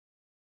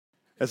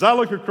As I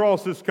look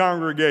across this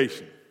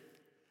congregation,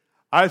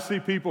 I see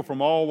people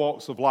from all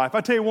walks of life.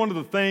 I tell you, one of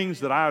the things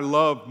that I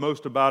love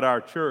most about our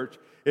church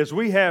is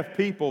we have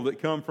people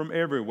that come from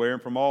everywhere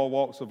and from all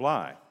walks of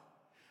life.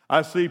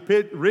 I see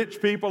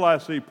rich people, I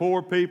see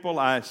poor people,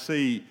 I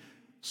see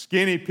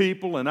skinny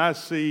people, and I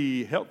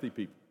see healthy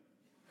people.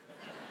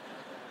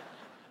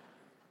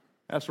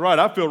 That's right,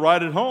 I feel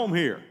right at home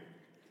here.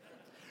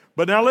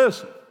 But now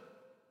listen,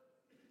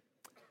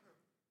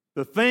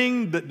 there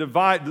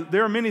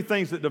are many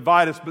things that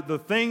divide us, but the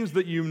things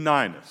that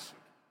unite us,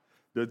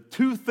 the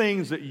two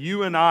things that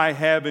you and I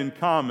have in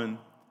common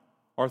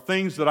are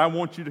things that I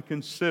want you to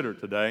consider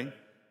today.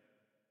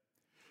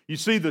 You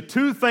see, the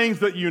two things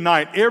that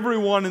unite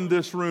everyone in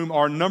this room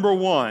are, number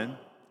one,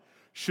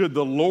 should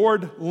the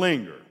Lord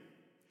linger,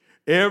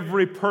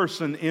 every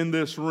person in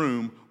this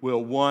room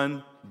will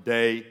one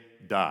day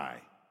die.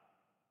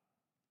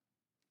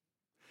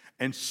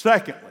 And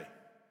secondly,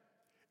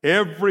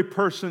 every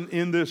person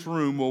in this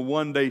room will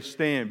one day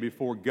stand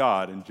before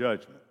God in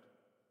judgment.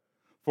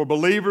 For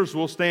believers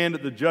will stand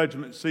at the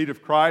judgment seat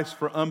of Christ.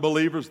 For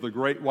unbelievers, the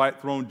great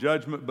white throne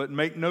judgment. But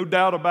make no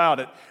doubt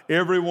about it,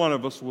 every one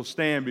of us will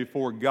stand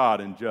before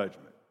God in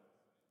judgment.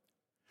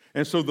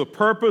 And so the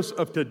purpose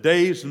of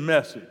today's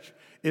message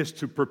is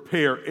to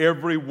prepare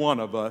every one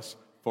of us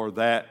for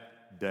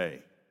that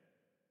day.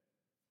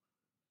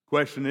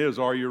 Question is,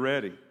 are you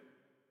ready?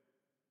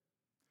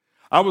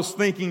 I was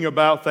thinking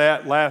about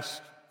that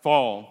last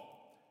fall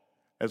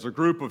as a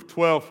group of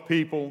 12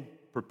 people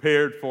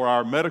prepared for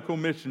our medical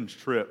missions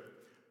trip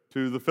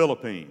to the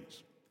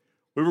Philippines.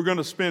 We were going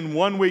to spend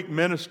 1 week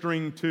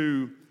ministering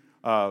to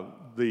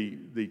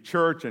the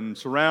church and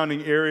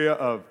surrounding area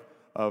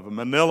of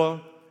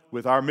Manila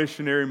with our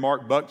missionary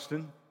Mark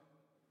Buxton,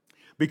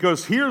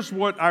 because here's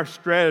what our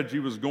strategy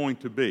was going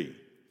to be.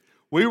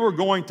 We were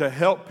going to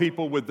help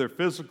people with their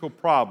physical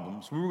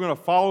problems. We were going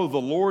to follow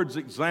the Lord's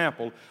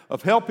example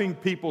of helping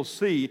people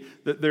see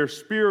that their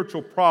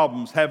spiritual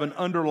problems have an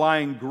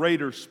underlying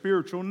greater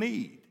spiritual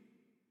need.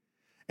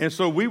 And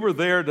so we were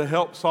there to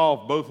help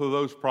solve both of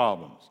those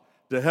problems,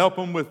 to help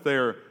them with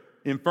their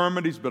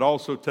infirmities, but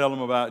also tell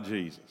them about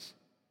Jesus.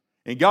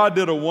 And God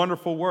did a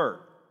wonderful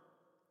work.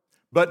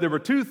 But there were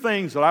two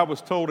things that I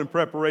was told in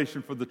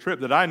preparation for the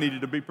trip that I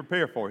needed to be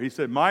prepared for. He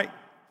said, Mike,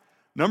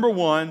 number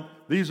one,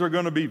 these are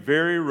going to be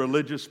very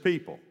religious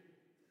people,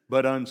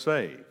 but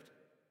unsaved.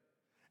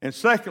 And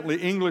secondly,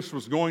 English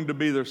was going to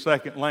be their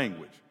second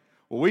language.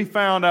 Well, we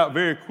found out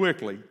very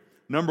quickly,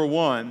 number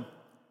one,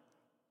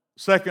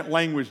 second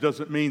language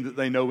doesn't mean that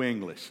they know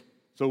English.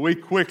 So we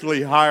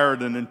quickly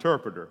hired an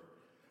interpreter.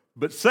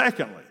 But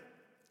secondly,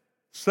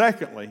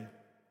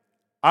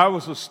 I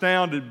was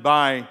astounded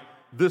by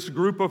this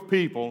group of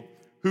people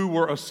who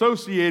were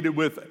associated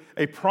with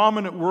a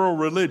prominent world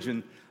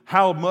religion,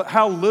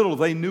 how little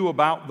they knew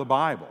about the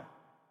Bible.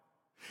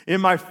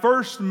 In my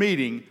first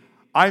meeting,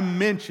 I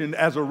mentioned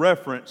as a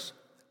reference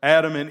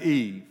Adam and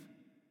Eve,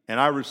 and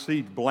I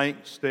received blank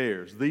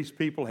stares. These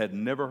people had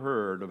never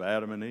heard of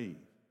Adam and Eve.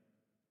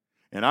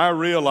 And I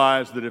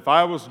realized that if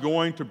I was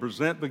going to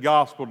present the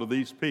gospel to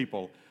these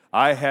people,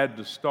 I had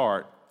to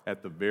start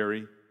at the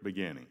very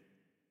beginning.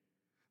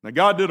 Now,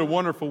 God did a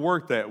wonderful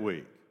work that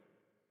week.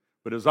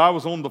 But as I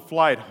was on the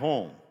flight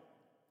home,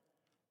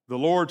 the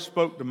Lord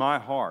spoke to my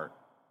heart.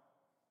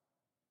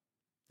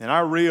 And I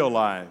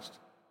realized,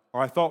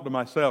 or I thought to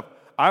myself,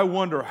 I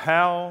wonder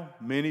how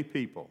many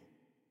people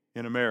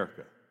in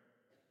America,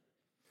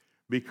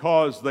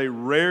 because they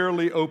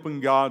rarely open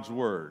God's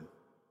Word,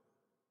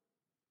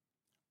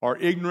 are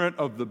ignorant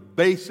of the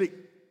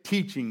basic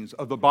teachings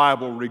of the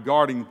Bible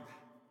regarding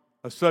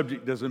a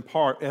subject as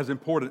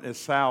important as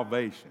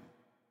salvation.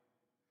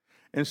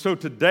 And so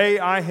today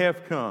I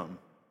have come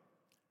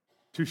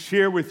to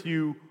share with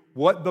you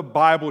what the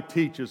Bible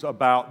teaches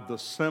about the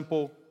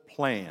simple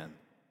plan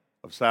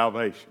of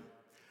salvation.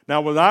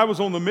 Now, when I was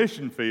on the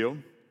mission field,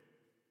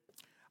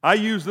 I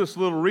used this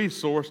little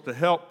resource to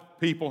help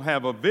people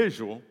have a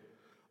visual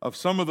of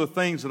some of the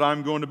things that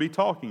I'm going to be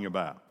talking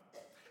about.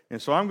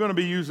 And so I'm going to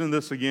be using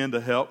this again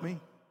to help me.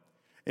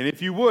 And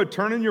if you would,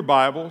 turn in your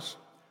Bibles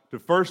to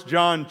 1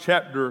 John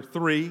chapter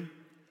 3.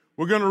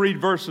 We're going to read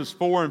verses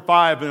 4 and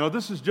 5. Now,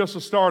 this is just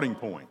a starting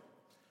point.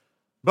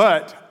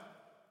 But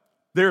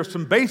there are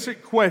some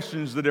basic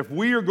questions that if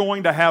we are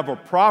going to have a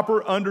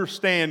proper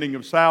understanding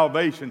of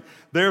salvation,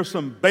 there are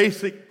some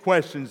basic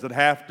questions that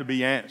have to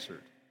be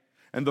answered.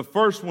 And the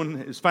first one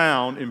is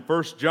found in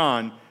 1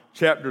 John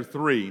chapter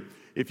 3.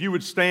 If you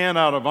would stand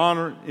out of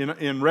honor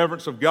in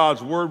reverence of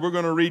God's word, we're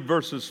going to read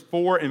verses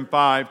 4 and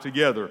 5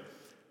 together.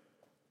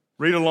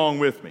 Read along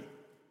with me.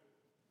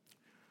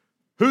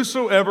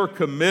 Whosoever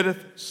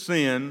committeth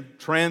sin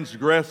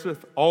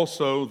transgresseth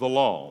also the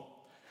law.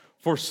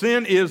 For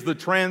sin is the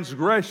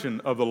transgression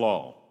of the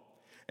law.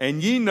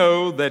 And ye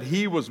know that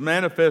he was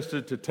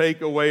manifested to take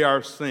away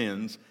our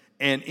sins,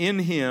 and in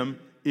him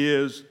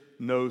is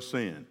no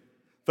sin.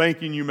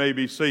 Thank you, you may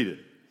be seated.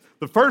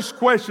 The first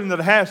question that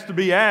has to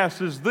be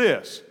asked is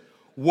this: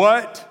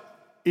 what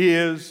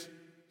is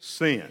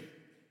sin?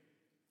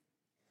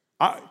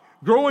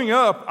 Growing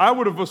up, I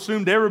would have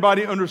assumed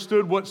everybody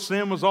understood what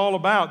sin was all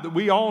about, that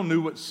we all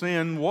knew what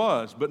sin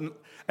was. But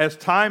as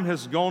time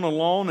has gone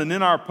along and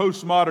in our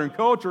postmodern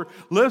culture,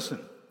 listen,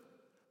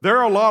 there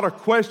are a lot of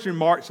question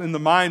marks in the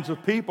minds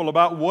of people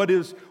about what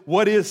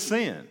is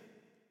sin.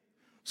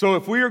 So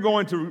if we are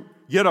going to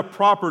get a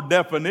proper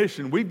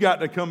definition, we've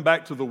got to come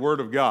back to the Word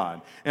of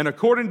God. And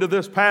according to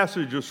this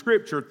passage of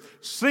Scripture,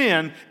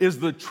 sin is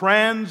the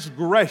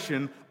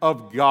transgression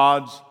of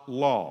God's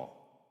law.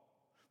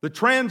 The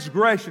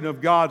transgression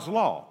of God's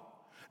law.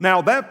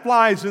 Now, that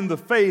flies in the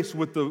face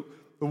with the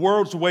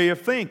world's way of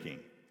thinking.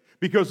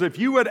 Because if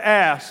you would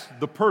ask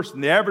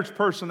the average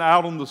person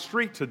out on the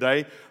street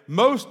today,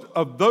 most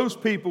of those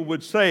people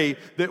would say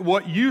that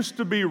what used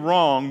to be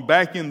wrong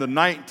back in the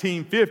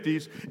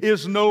 1950s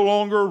is no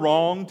longer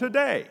wrong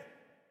today.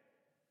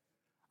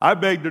 I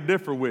beg to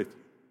differ with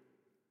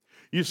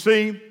you. You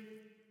see,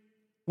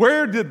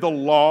 where did the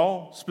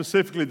law,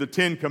 specifically the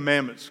Ten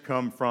Commandments,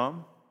 come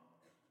from?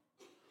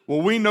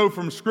 Well, we know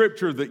from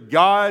Scripture that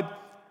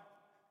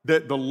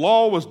the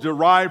law was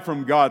derived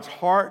from God's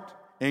heart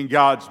and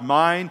God's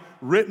mind,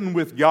 written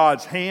with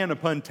God's hand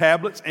upon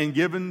tablets and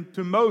given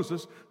to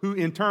Moses, who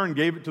in turn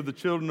gave it to the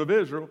children of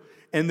Israel,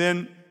 and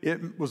then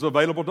it was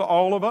available to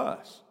all of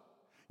us.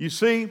 You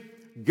see,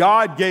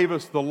 God gave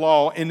us the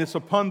law, and it's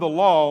upon the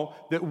law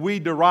that we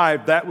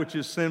derive that which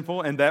is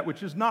sinful and that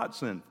which is not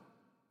sinful.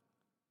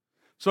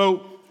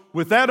 So,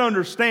 with that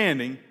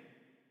understanding,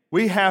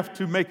 we have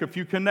to make a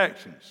few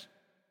connections.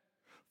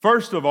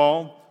 First of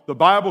all, the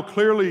Bible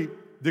clearly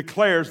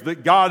declares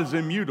that God is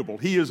immutable.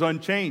 He is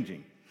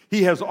unchanging.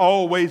 He has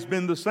always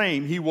been the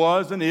same. He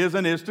was and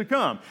is to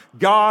come.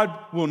 God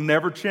will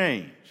never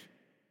change.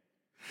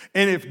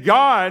 And if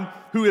God,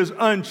 who is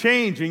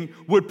unchanging,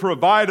 would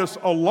provide us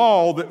a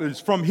law that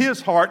is from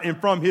His heart and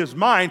from His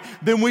mind,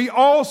 then we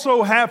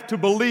also have to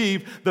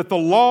believe that the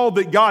law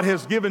that God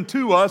has given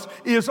to us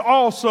is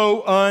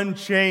also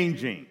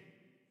unchanging.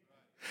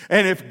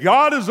 And if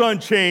God is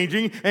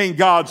unchanging and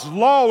God's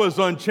law is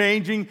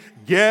unchanging,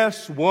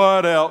 guess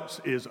what else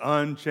is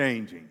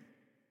unchanging?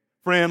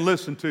 Friend,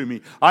 listen to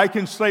me. I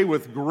can say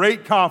with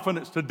great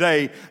confidence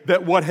today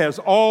that what has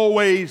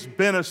always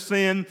been a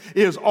sin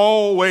is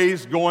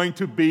always going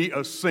to be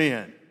a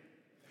sin,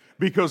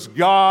 because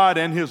God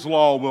and His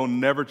law will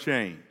never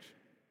change.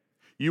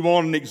 You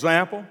want an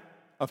example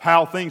of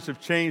how things have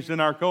changed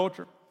in our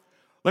culture?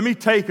 Let me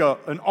take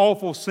an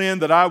awful sin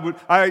that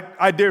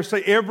I dare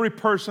say every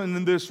person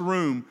in this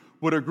room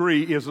would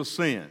agree is a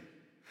sin.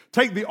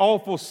 Take the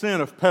awful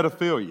sin of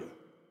pedophilia.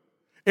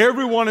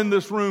 Everyone in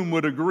this room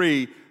would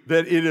agree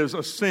that it is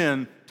a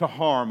sin to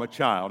harm a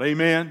child.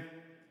 Amen?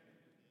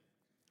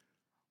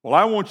 Well,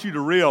 I want you to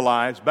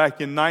realize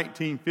back in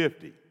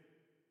 1950,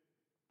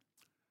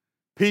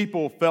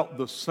 people felt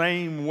the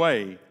same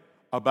way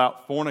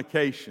about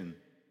fornication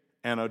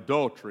and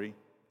adultery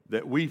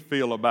that we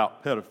feel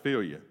about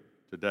pedophilia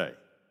today.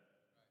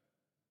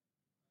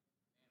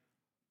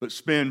 But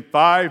spend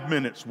 5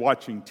 minutes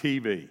watching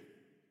TV,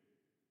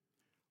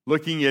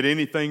 looking at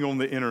anything on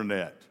the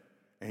internet,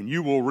 and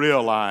you will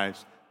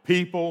realize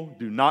people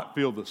do not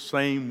feel the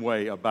same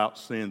way about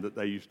sin that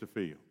they used to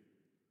feel.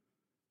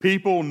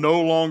 People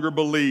no longer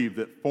believe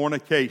that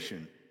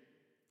fornication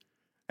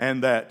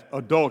and that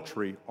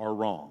adultery are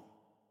wrong.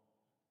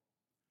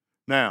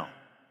 Now,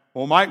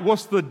 well, Mike,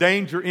 what's the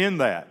danger in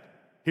that?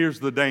 Here's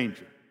the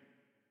danger.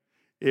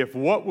 If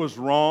what was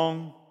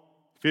wrong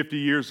 50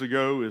 years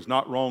ago is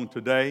not wrong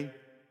today,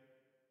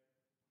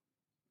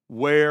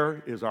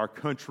 where is our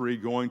country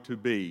going to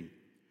be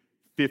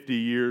 50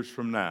 years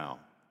from now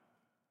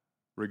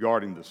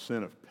regarding the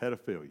sin of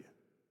pedophilia?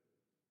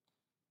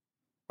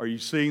 Are you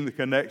seeing the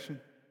connection?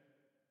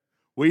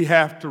 We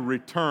have to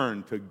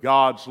return to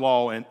God's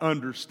law and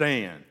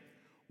understand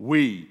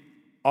we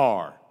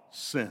are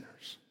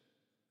sinners.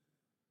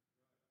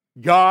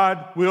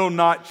 God will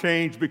not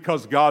change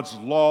because God's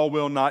law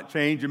will not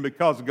change, and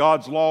because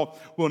God's law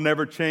will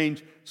never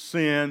change,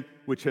 sin,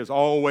 which has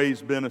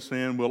always been a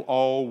sin, will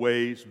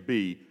always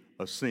be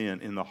a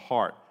sin in the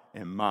heart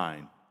and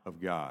mind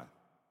of God.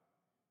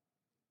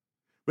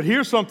 But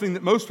here's something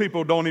that most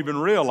people don't even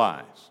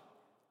realize.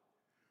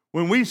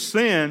 When we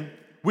sin,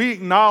 we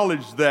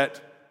acknowledge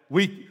that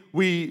we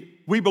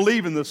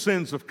believe in the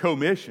sins of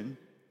commission.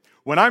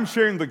 When I'm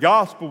sharing the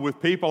gospel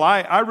with people,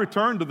 I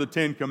return to the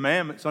Ten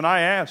Commandments and I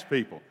ask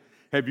people,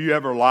 have you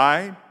ever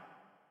lied?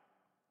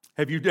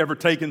 Have you ever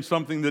taken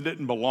something that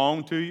didn't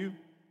belong to you,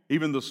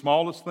 even the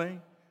smallest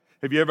thing?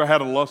 Have you ever had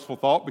a lustful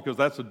thought? Because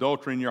that's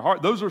adultery in your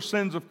heart. Those are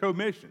sins of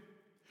commission.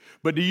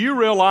 But do you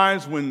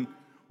realize when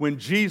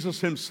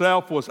Jesus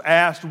Himself was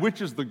asked, which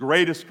is the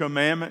greatest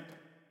commandment?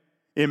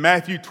 In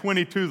Matthew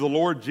 22, the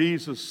Lord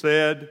Jesus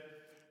said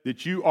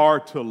that you are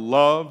to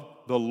love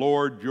the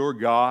Lord your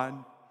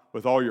God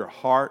with all your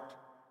heart,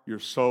 your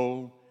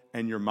soul,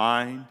 and your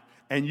mind,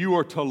 and you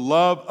are to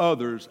love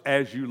others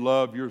as you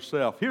love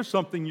yourself. Here's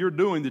something you're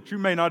doing that you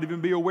may not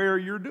even be aware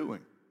you're doing.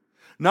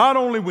 Not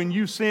only when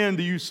you sin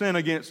do you sin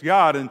against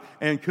God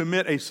and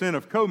commit a sin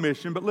of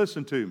commission, but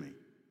listen to me.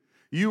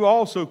 You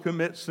also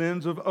commit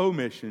sins of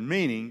omission,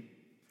 meaning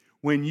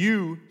When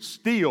you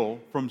steal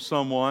from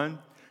someone,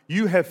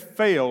 you have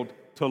failed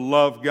to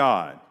love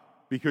God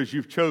because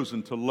you've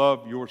chosen to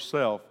love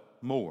yourself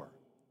more.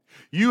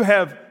 You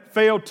have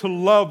failed to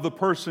love the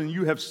person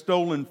you have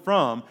stolen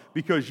from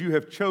because you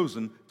have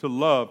chosen to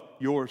love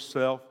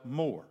yourself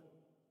more.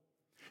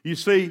 You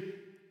see,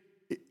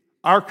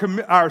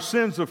 our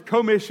sins of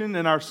commission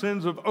and our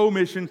sins of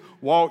omission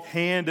walk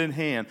hand in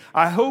hand.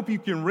 I hope you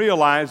can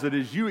realize that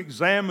as you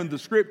examine the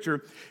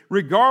Scripture,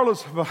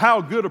 regardless of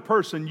how good a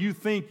person you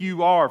think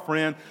you are,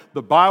 friend,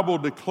 the Bible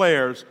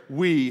declares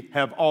we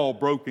have all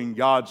broken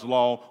God's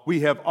law. We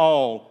have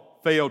all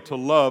failed to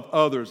love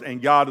others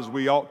and God as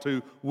we ought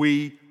to.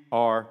 We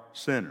are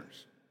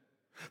sinners.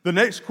 The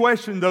next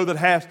question, though, that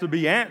has to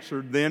be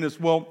answered then is,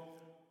 well,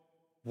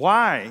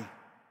 why?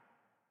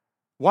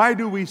 Why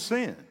do we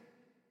sin?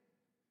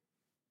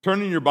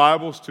 Turn in your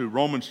Bibles to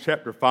Romans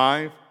chapter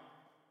 5,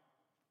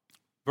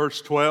 verse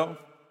 12.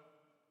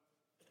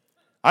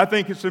 I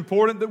think it's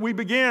important that we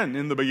begin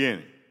in the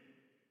beginning.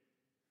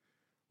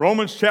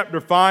 Romans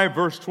chapter 5,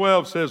 verse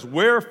 12 says,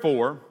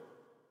 "Wherefore,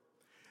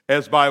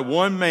 as by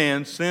one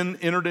man sin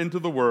entered into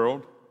the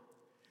world,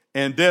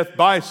 and death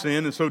by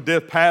sin, and so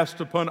death passed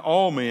upon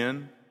all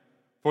men,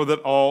 for that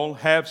all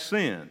have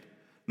sinned."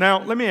 Now,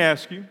 let me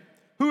ask you,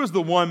 who is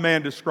the one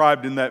man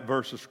described in that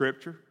verse of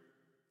Scripture?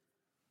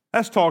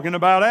 That's talking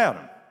about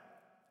Adam.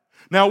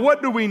 Now,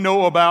 what do we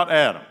know about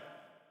Adam?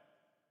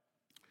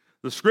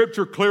 The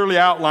Scripture clearly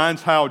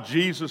outlines how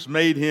Jesus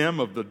made him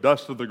of the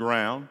dust of the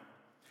ground.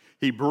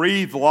 He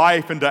breathed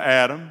life into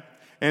Adam,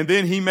 and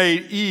then he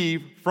made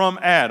Eve from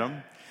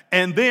Adam,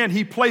 and then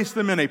he placed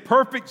them in a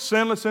perfect,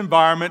 sinless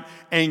environment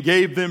and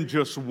gave them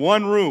just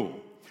one rule: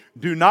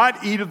 do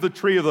not eat of the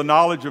tree of the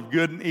knowledge of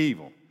good and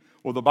evil.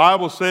 Well, the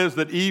Bible says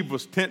that Eve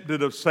was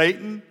tempted of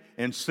Satan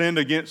and sinned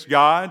against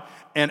God,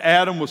 and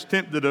Adam was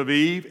tempted of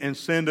Eve and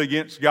sinned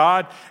against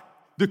God.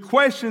 The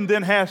question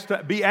then has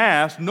to be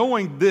asked,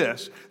 knowing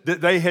this, that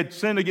they had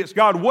sinned against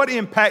God, what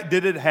impact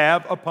did it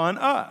have upon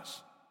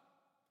us?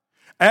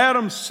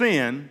 Adam's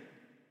sin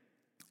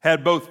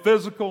had both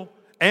physical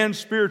and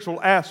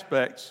spiritual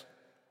aspects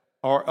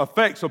or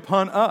effects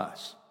upon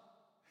us.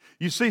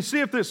 You see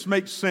if this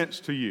makes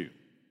sense to you.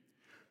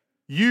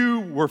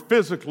 You were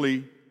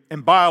physically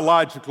and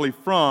biologically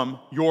from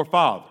your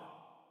father.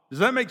 Does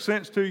that make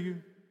sense to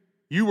you?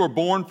 You were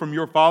born from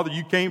your father.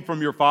 You came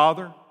from your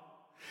father.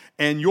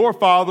 And your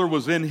father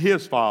was in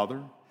his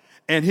father.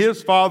 And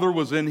his father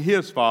was in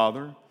his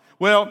father.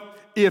 Well,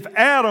 if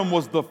Adam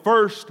was the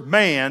first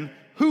man,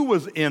 who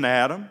was in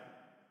Adam?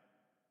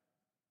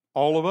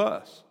 All of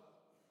us.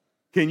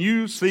 Can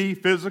you see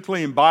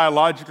physically and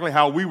biologically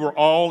how we were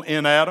all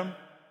in Adam?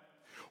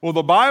 Well,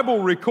 the Bible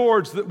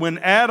records that when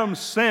Adam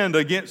sinned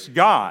against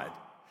God,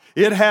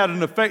 it had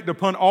an effect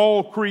upon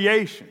all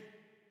creation.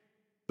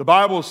 The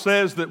Bible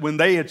says that when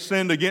they had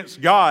sinned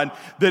against God,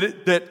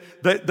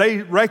 that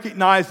they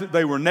recognized that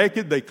they were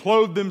naked, they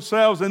clothed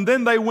themselves, and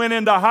then they went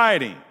into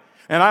hiding.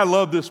 And I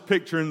love this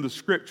picture in the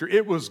Scripture.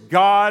 It was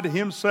God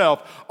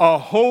Himself, a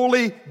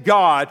holy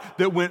God,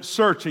 that went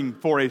searching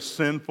for a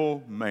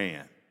sinful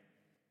man.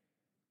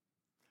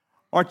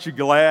 Aren't you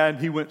glad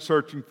He went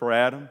searching for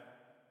Adam?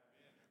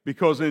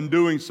 Because in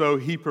doing so,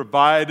 He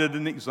provided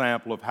an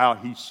example of how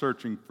He's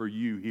searching for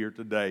you here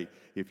today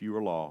if you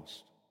are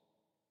lost.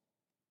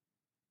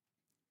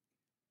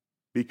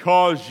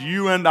 Because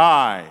you and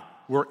I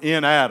were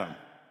in Adam,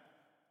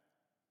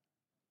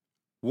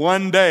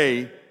 one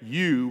day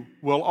you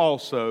will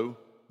also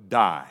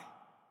die.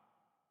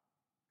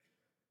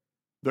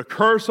 The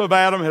curse of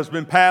Adam has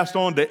been passed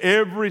on to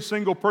every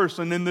single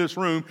person in this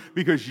room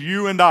because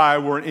you and I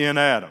were in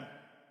Adam.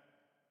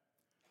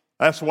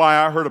 That's why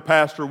I heard a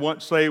pastor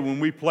once say, when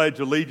we pledge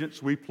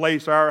allegiance, we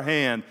place our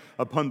hand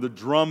upon the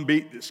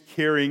drumbeat that's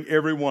carrying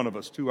every one of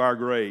us to our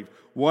grave.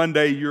 One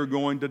day you're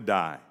going to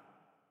die.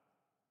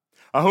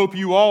 I hope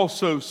you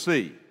also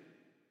see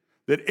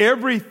that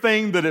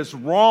everything that is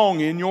wrong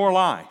in your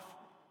life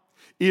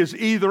is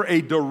either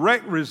a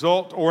direct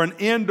result or an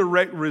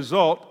indirect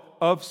result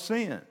of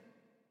sin.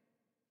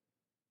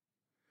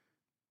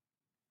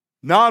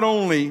 Not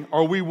only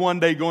are we one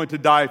day going to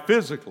die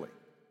physically,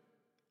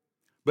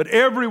 but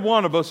every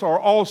one of us are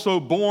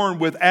also born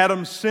with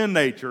Adam's sin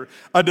nature,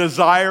 a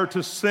desire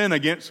to sin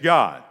against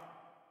God.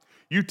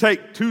 You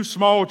take two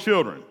small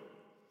children,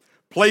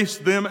 place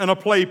them in a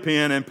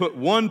playpen and put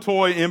one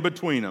toy in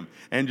between them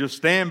and just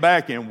stand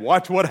back and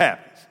watch what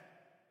happens.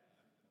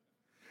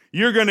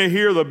 You're going to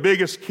hear the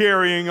biggest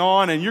carrying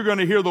on, and you're going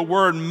to hear the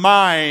word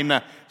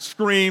mine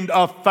screamed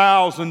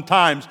 1,000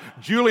 times.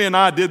 Julie and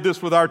I did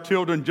this with our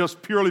children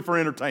just purely for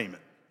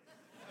entertainment.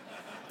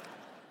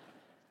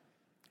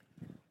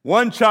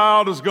 One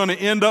child is going to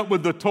end up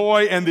with the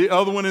toy and the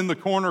other one in the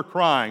corner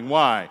crying.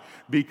 Why?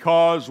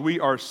 Because we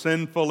are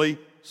sinfully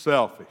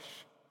selfish.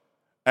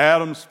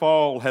 Adam's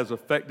fall has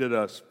affected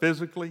us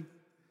physically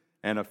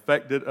and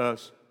affected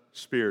us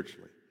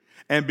spiritually.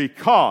 And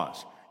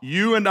because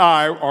you and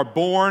I are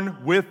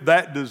born with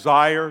that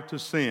desire to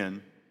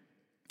sin,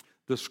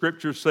 the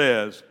Scripture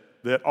says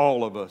that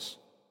all of us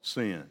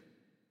sin.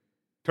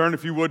 Turn,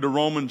 if you would, to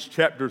Romans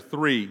chapter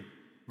 3,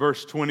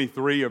 verse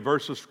 23, a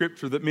verse of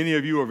Scripture that many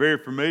of you are very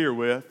familiar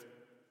with.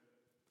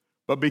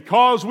 But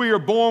because we are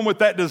born with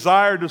that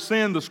desire to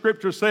sin, the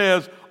Scripture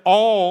says,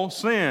 all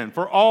sin,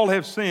 for all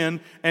have sinned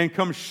and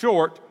come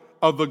short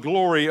of the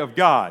glory of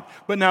God.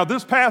 But now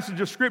this passage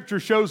of Scripture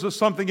shows us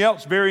something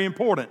else very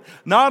important.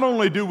 Not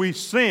only do we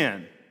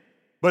sin,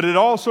 but it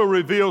also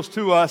reveals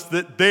to us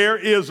that there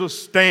is a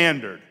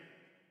standard.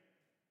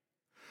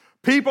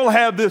 People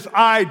have this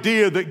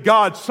idea that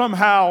God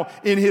somehow,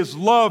 in His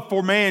love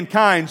for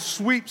mankind,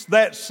 sweeps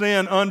that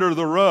sin under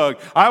the rug.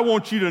 I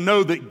want you to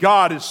know that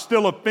God is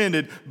still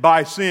offended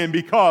by sin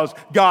because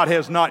God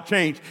has not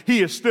changed.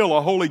 He is still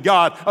a holy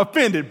God,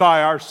 offended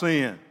by our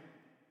sin.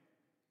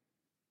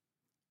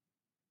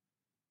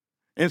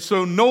 And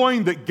so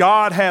knowing that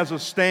God has a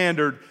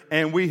standard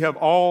and we have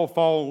all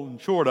fallen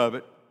short of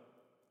it,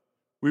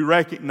 we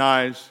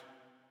recognize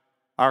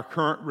our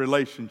current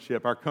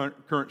relationship, our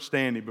current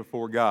standing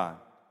before God.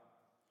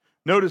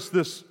 Notice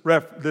this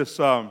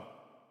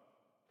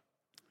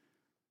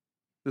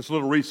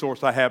little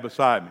resource I have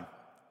beside me.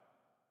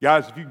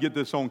 Guys, if you get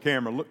this on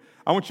camera, look,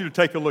 I want you to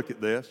take a look at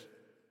this.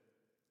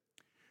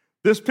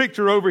 This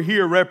picture over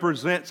here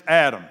represents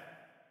Adam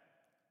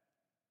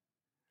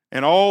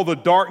and all the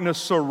darkness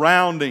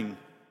surrounding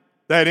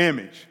that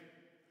image.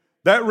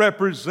 That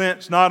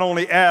represents not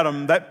only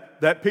Adam,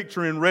 that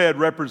picture in red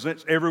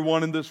represents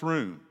everyone in this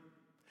room.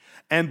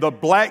 And the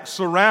black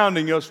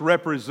surrounding us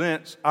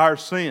represents our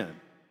sin.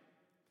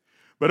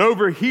 But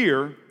over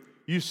here,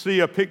 you see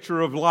a picture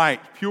of light,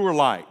 pure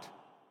light.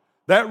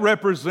 That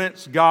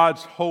represents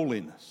God's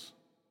holiness.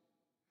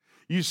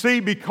 You see,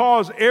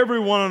 because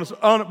every one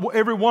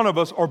of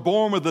us are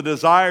born with a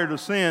desire to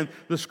sin,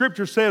 the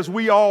Scripture says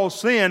we all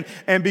sin,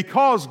 and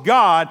because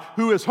God,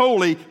 who is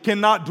holy,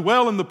 cannot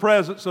dwell in the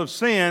presence of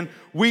sin,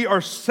 we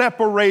are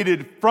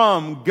separated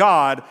from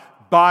God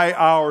by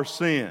our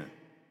sin.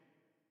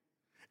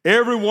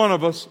 Every one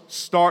of us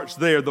starts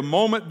there. The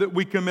moment that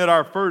we commit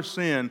our first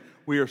sin,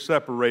 we are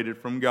separated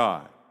from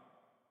God.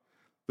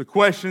 The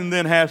question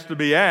then has to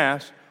be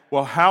asked,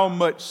 well, how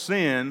much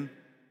sin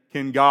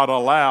can God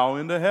allow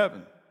into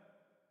heaven?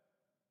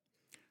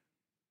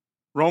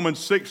 Romans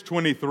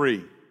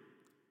 6:23.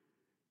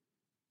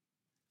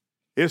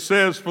 It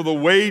says, for the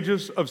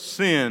wages of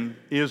sin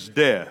is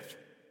death,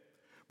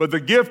 but the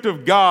gift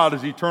of God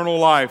is eternal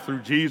life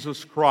through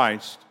Jesus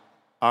Christ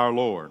our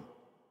Lord.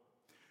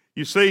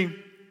 You see,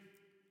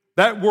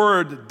 that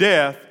word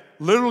death,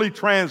 literally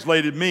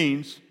translated,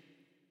 means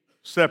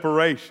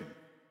separation.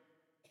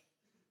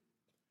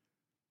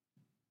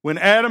 When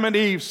Adam and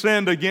Eve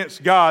sinned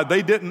against God,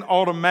 they didn't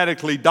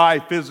automatically die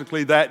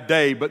physically that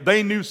day, but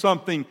they knew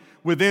something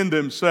within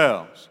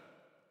themselves.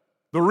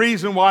 The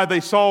reason why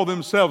they saw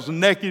themselves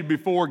naked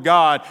before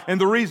God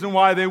and the reason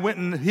why they went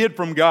and hid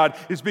from God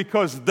is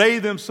because they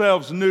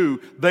themselves knew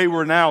they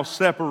were now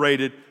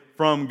separated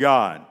from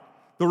God.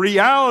 The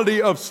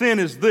reality of sin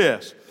is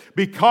this: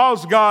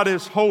 because God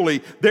is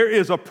holy, there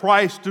is a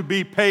price to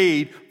be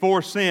paid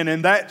for sin,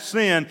 and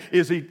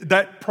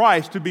that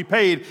price to be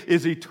paid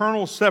is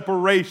eternal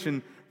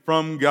separation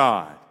from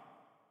God.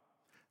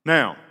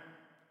 Now,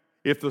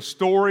 if the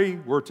story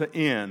were to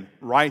end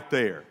right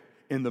there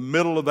in the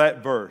middle of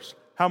that verse,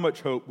 how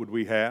much hope would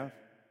we have?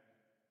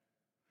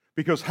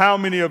 Because how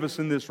many of us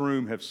in this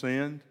room have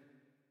sinned?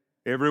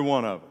 Every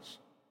one of us.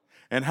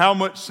 And how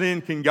much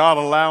sin can God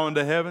allow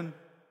into heaven?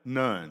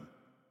 None.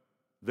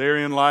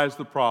 Therein lies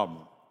the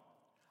problem.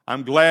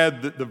 I'm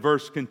glad that the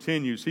verse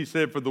continues. He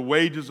said, for the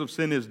wages of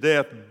sin is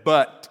death,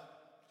 but,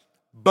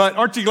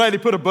 aren't you glad he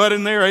put a but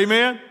in there?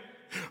 Amen?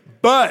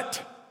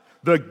 But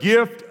the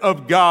gift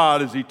of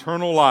God is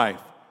eternal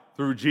life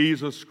through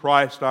Jesus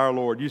Christ our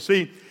Lord. You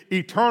see,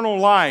 eternal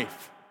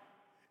life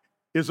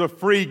is a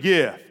free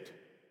gift.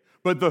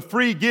 But the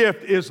free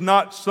gift is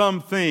not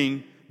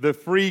something. The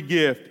free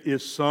gift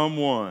is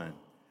someone.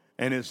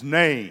 And his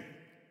name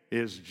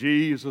is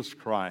Jesus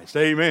Christ.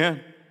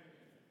 Amen?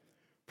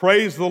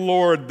 Praise the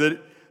Lord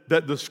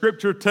that the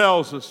Scripture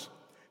tells us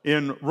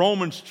in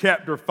Romans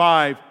chapter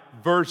 5,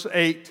 verse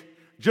 8,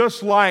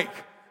 just like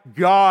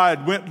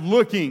God went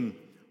looking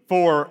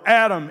for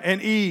Adam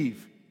and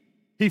Eve,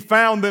 He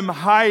found them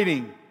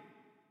hiding.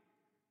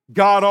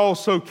 God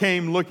also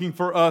came looking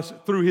for us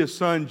through His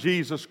Son,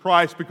 Jesus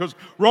Christ, because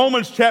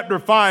Romans chapter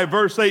 5,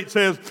 verse 8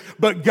 says,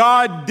 but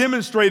God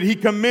He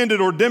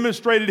commended or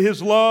demonstrated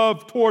His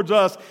love towards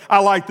us. I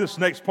like this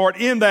next part.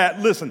 In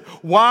that, listen,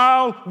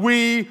 while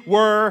we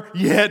were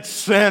yet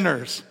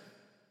sinners,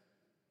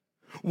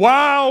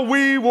 while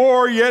we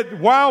were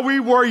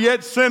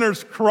yet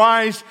sinners,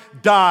 Christ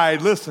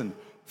died, listen,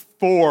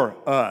 for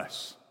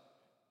us.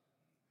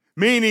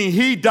 Meaning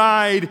He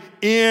died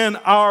in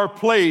our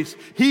place.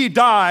 He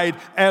died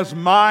as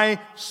my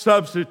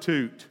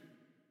substitute.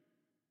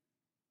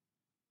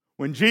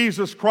 When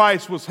Jesus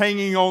Christ was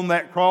hanging on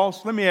that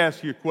cross, let me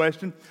ask you a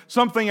question,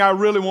 something I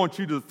really want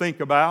you to think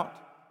about.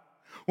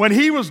 When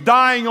He was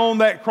dying on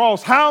that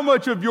cross, how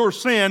much of your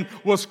sin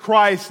was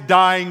Christ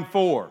dying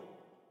for?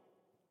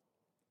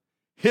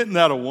 Isn't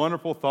that a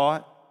wonderful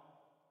thought?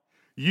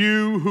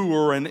 You who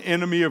were an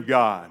enemy of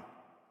God,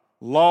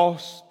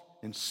 lost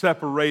and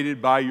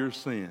separated by your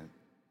sin,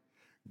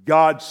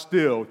 God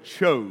still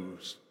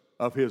chose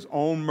of His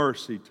own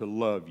mercy to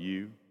love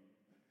you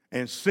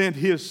and sent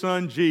His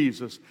Son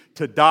Jesus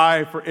to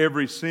die for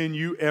every sin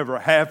you ever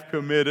have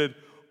committed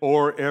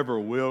or ever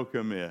will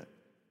commit.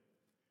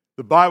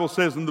 The Bible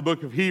says in the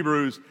book of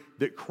Hebrews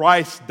that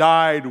Christ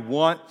died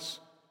once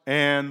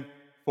and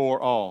for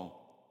all.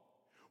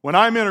 When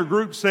I'm in a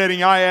group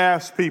setting, I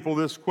ask people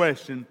this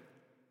question: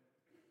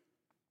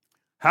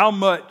 how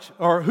much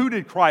or who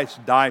did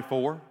Christ die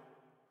for?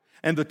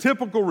 And the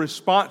typical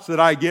response that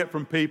I get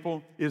from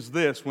people is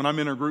this when I'm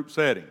in a group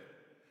setting.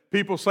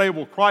 People say,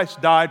 well,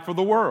 Christ died for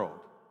the world.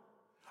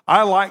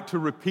 I like to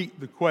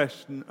repeat the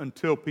question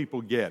until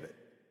people get it.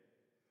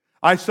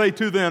 I say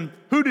to them,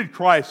 who did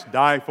Christ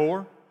die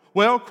for?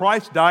 Well,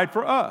 Christ died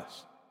for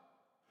us.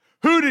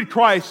 Who did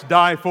Christ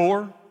die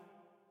for?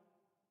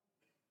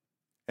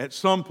 At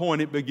some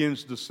point it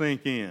begins to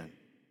sink in.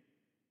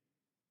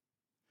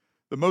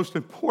 The most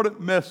important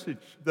message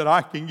that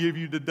I can give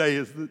you today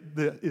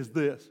is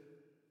this.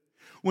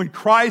 When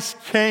Christ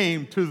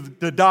came to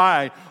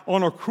die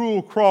on a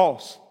cruel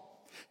cross,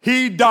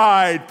 He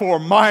died for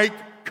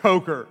Mike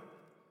Coker.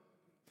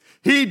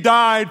 He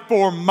died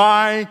for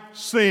my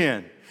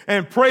sin.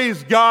 And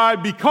praise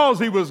God, because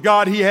He was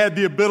God, He had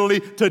the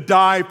ability to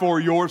die for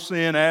your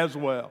sin as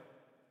well.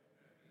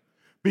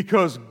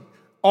 Because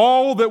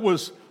all that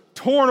was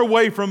torn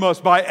away from us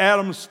by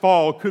Adam's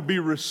fall could be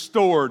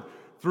restored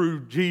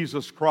through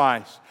Jesus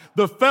Christ.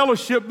 The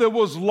fellowship that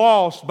was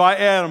lost by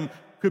Adam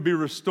could be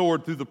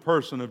restored through the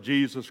person of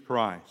Jesus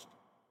Christ.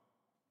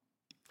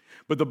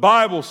 But the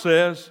Bible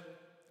says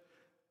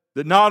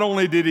that not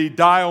only did He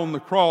die on the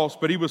cross,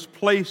 but He was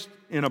placed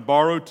in a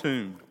borrowed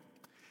tomb.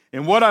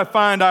 And what I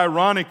find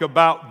ironic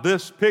about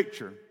this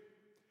picture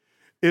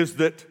is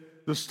that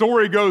the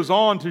story goes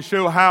on to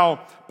show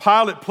how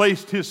Pilate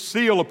placed his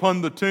seal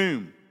upon the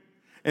tomb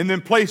and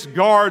then placed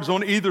guards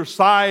on either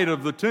side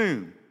of the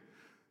tomb.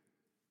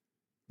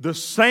 The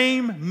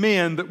same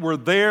men that were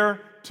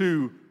there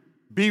to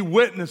be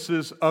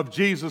witnesses of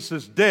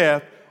Jesus'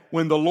 death,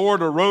 when the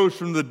Lord arose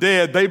from the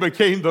dead, they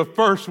became the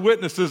first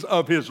witnesses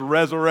of His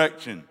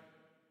resurrection.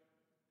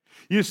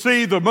 You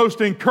see, the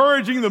most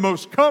encouraging, the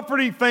most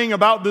comforting thing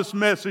about this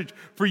message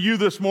for you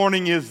this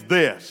morning is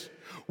this: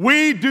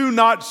 we do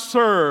not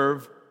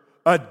serve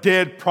a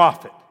dead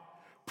prophet.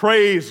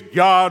 Praise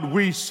God,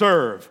 we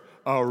serve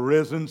a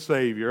risen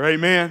Savior.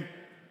 Amen.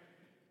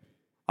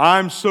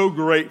 I'm so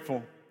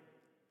grateful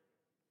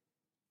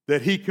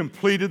that He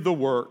completed the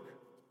work,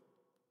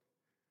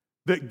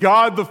 that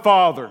God the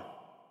Father,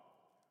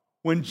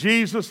 when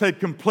Jesus had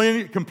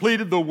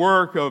completed the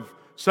work of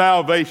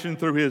salvation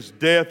through His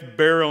death,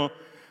 burial,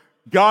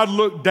 God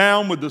looked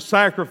down with the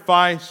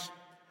sacrifice,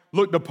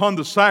 looked upon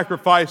the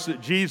sacrifice that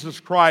Jesus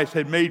Christ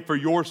had made for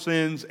your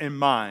sins and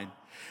mine.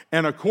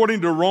 And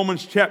according to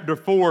Romans chapter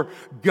 4,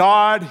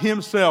 God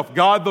Himself,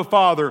 God the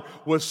Father,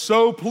 was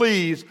so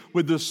pleased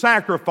with the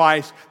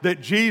sacrifice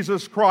that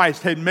Jesus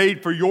Christ had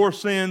made for your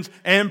sins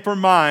and for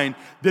mine,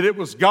 that it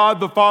was God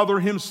the Father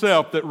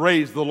Himself that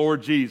raised the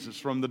Lord Jesus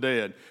from the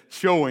dead,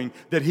 showing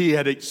that He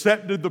had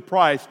accepted the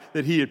price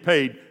that He had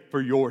paid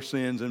for your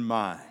sins and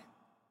mine.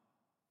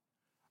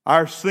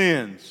 Our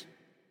sins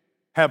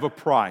have a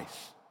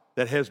price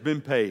that has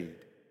been paid.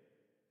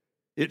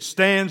 It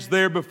stands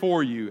there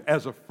before you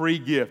as a free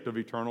gift of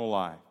eternal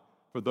life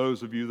for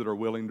those of you that are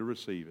willing to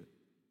receive it.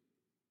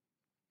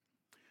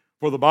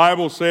 For the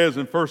Bible says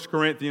in 1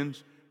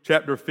 Corinthians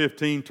chapter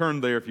 15, turn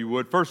there if you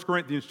would, 1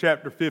 Corinthians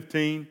chapter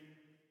 15,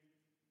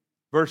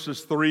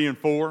 verses 3 and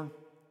 4.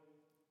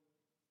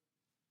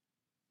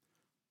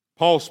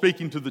 Paul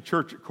speaking to the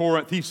church at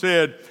Corinth, he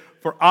said,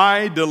 "For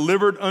I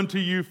delivered unto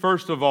you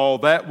first of all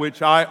that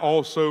which I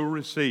also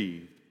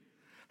received,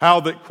 how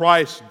that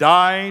Christ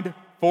died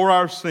for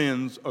our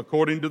sins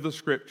according to the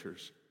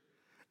Scriptures,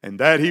 and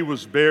that He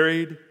was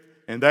buried,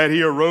 and that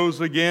He arose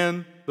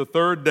again the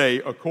third day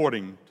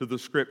according to the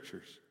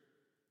Scriptures."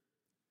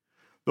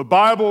 The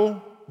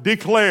Bible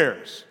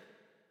declares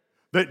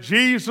that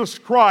Jesus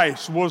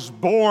Christ was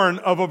born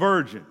of a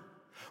virgin.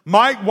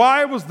 Mike,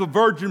 why was the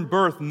virgin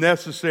birth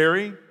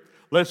necessary?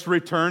 Let's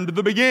return to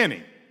the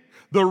beginning.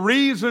 The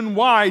reason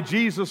why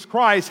Jesus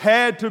Christ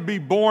had to be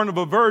born of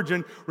a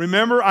virgin,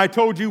 remember I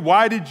told you,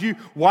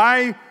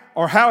 why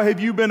or how have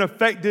you been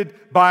affected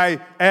by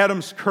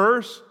Adam's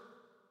curse?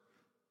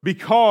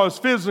 Because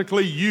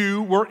physically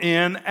you were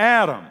in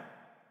Adam.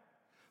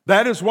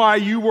 That is why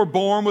you were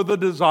born with a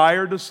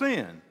desire to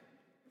sin.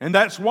 And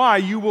that's why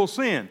you will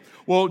sin.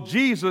 Well,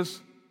 Jesus,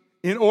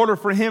 in order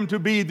for Him to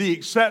be the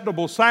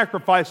acceptable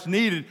sacrifice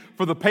needed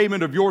for the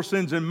payment of your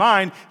sins and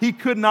mine, He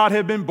could not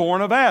have been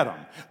born of Adam.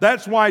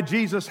 That's why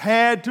Jesus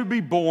had to be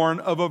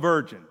born of a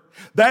virgin.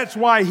 That's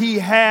why He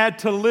had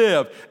to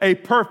live a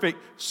perfect,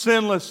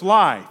 sinless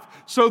life,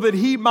 so that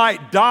he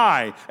might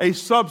die a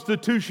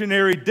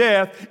substitutionary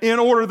death in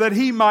order that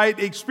he might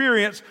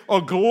experience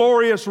a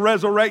glorious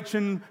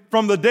resurrection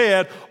from the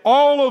dead.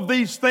 All of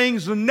these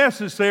things are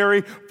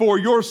necessary for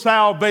your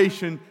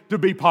salvation to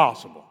be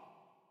possible.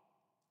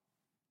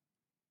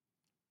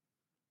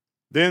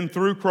 Then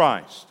through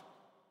Christ,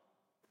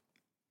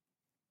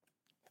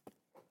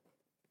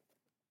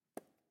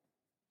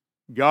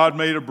 God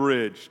made a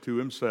bridge to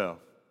himself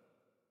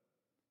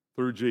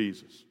through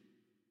Jesus.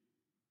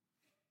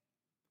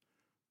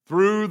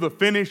 Through the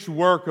finished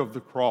work of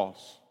the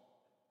cross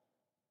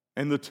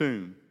and the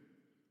tomb,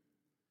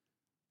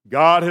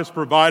 God has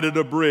provided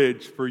a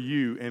bridge for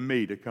you and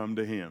me to come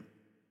to him.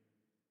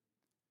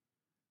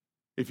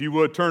 If you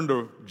would, turn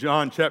to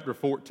John chapter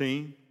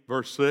 14,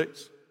 verse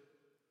 6.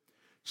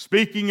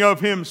 Speaking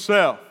of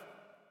himself,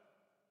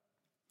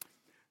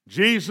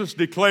 Jesus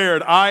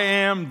declared, I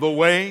am the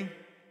way,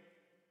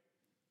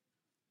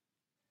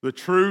 the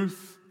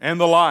truth, and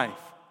the life.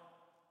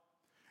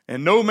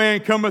 And no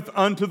man cometh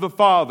unto the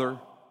Father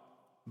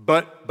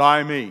but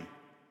by me.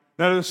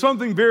 Now there's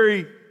something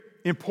very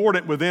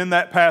important within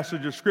that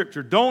passage of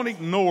Scripture. Don't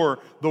ignore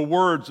the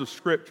words of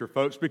Scripture,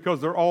 folks,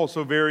 because they're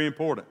also very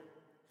important.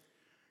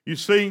 You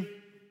see,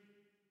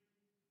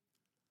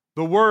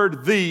 the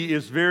word "the"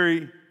 is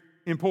very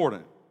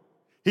important.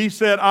 He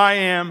said, I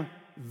am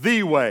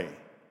the way,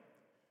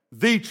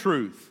 the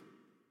truth,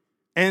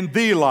 and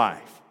the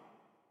life.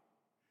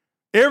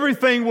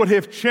 Everything would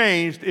have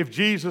changed if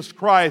Jesus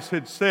Christ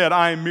had said,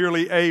 I am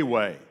merely a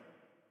way.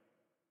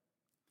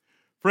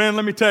 Friend,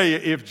 let me tell you,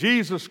 if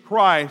Jesus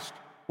Christ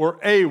were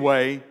a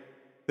way,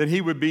 then he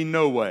would be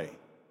no way.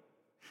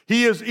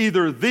 He is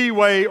either the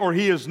way or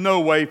he is no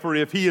way, for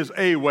if he is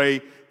a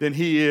way, then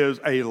he is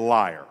a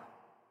liar.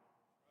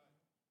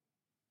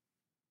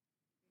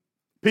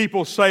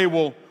 People say,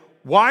 well,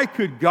 why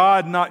could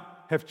God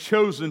not have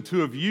chosen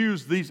to have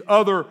used these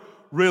other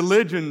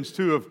religions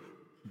to have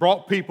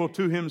brought people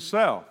to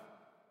himself?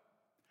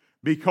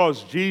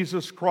 Because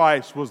Jesus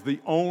Christ was the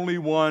only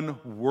one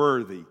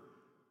worthy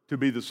to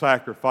be the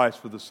sacrifice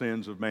for the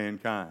sins of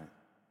mankind.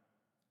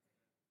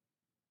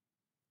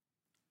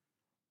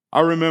 I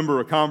remember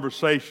a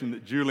conversation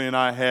that Julie and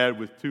I had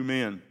with two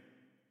men.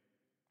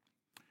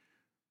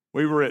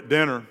 We were at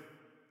dinner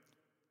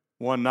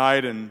one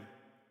night, and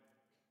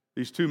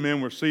these two men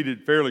were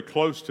seated fairly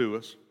close to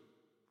us.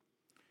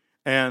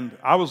 And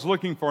I was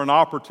looking for an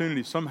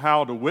opportunity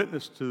somehow to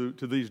witness to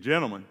these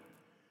gentlemen.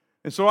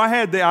 And so I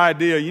had the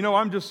idea,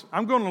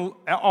 I'm going to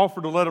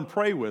offer to let them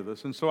pray with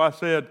us. And so I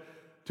said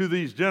to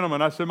these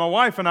gentlemen, I said, my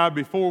wife and I,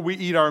 before we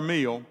eat our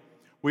meal,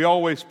 we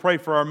always pray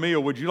for our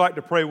meal. Would you like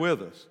to pray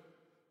with us?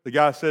 The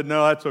guy said,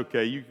 no, that's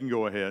okay. You can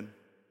go ahead.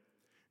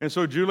 And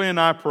so Julie and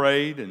I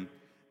prayed,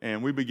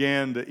 and we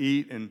began to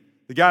eat. And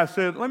the guy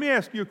said, let me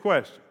ask you a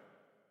question.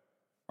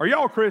 Are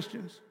y'all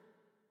Christians?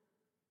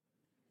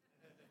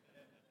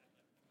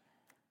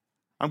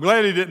 I'm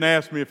glad he didn't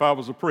ask me if I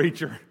was a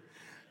preacher.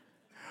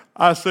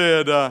 I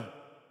said,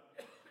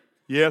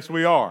 yes,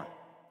 we are.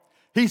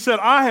 He said,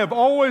 I have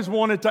always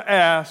wanted to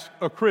ask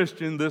a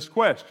Christian this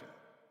question.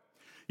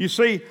 You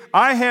see,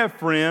 I have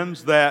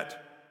friends that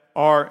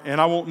are,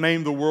 and I won't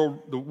name the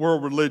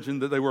world religion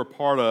that they were a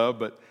part of,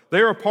 but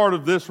they are a part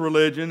of this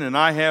religion, and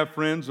I have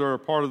friends that are a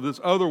part of this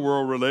other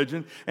world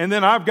religion, and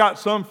then I've got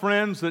some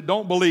friends that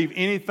don't believe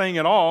anything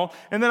at all,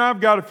 and then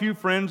I've got a few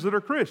friends that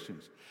are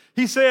Christians.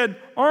 He said,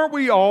 aren't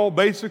we all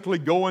basically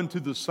going to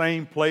the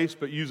same place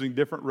but using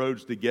different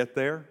roads to get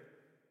there?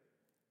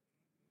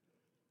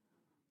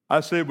 I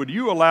said, would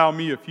you allow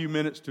me a few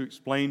minutes to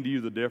explain to you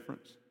the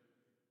difference?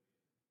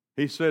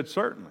 He said,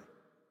 certainly.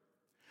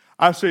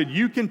 I said,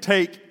 you can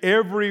take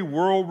every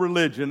world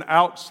religion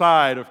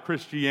outside of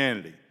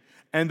Christianity,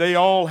 and they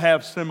all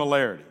have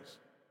similarities.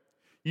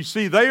 You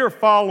see, they are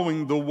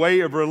following the way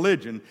of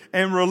religion,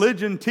 and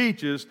religion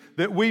teaches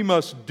that we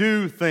must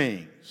do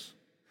things,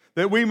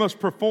 that we must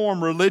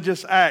perform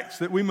religious acts,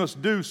 that we must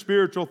do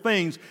spiritual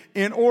things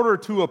in order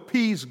to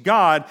appease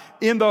God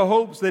in the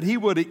hopes that He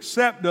would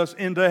accept us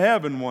into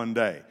heaven one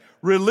day.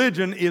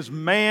 Religion is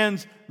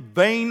man's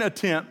vain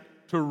attempt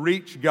to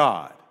reach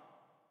God.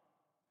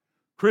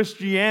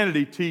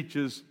 Christianity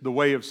teaches the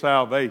way of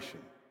salvation,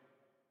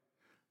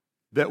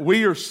 that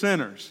we are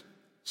sinners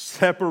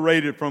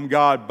separated from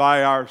God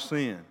by our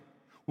sin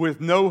with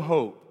no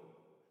hope.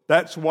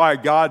 That's why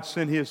God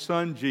sent His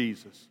Son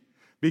Jesus,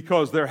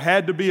 because there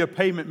had to be a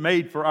payment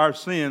made for our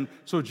sin,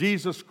 so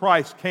Jesus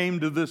Christ came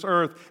to this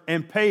earth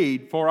and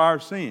paid for our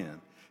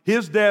sin.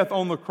 His death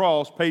on the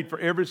cross paid for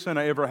every sin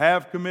I ever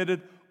have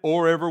committed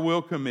or ever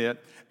will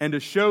commit. And to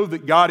show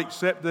that God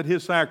accepted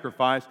His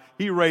sacrifice,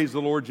 He raised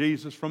the Lord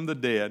Jesus from the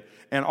dead.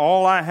 And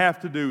all I have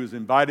to do is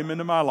invite Him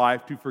into my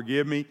life to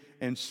forgive me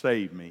and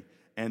save me.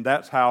 And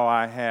that's how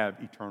I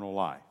have eternal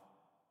life.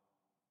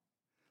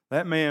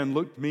 That man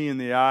looked me in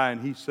the eye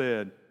and he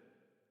said,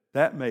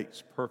 that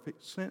makes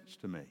perfect sense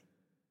to me.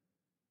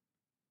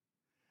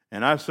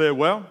 And I said,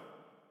 well,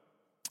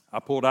 I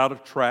pulled out a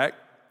tract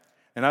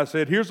and I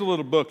said, here's a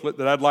little booklet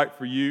that I'd like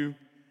for you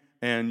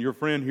and your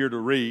friend here to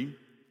read.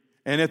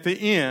 And at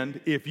the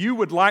end, if you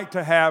would like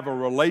to have a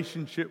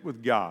relationship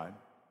with God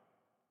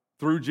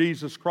through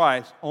Jesus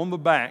Christ, on the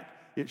back,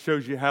 it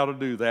shows you how to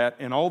do that.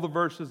 And all the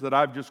verses that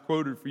I've just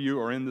quoted for you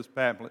are in this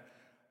pamphlet.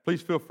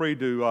 Please feel free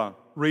to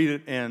read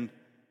it, and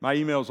my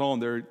email's on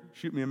there.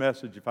 Shoot me a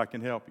message if I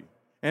can help you.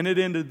 And it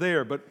ended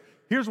there, but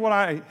here's what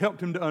I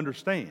helped him to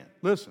understand.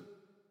 Listen,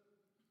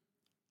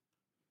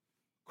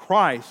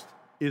 Christ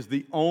is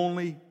the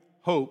only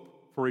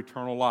hope for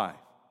eternal life.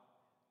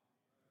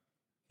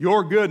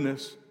 Your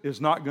goodness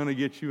is not going to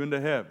get you into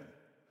heaven.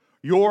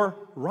 Your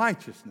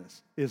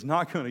righteousness is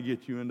not going to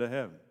get you into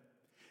heaven.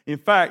 In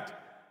fact,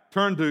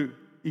 turn to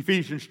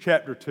Ephesians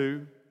chapter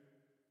 2,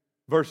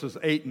 verses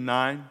 8 and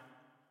 9.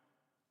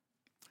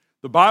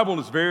 The Bible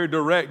is very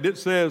direct. It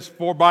says,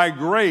 "For by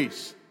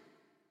grace,"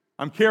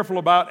 I'm careful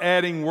about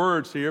adding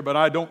words here, but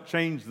I don't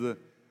change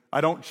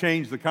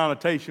the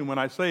connotation when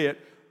I say it.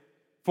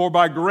 "For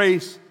by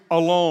grace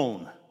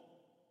alone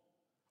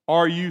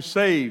are you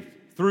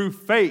saved through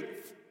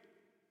faith,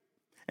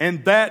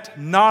 and that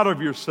not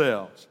of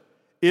yourselves.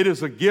 It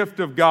is a gift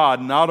of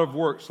God, not of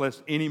works,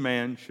 lest any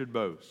man should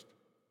boast."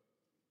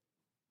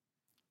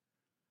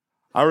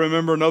 I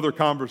remember another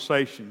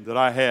conversation that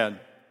I had,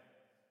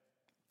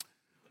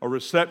 a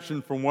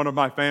reception from one of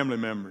my family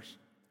members.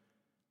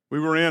 We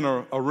were in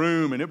a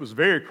room, and it was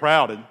very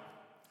crowded,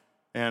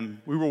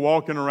 and we were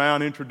walking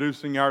around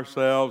introducing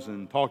ourselves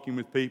and talking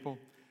with people.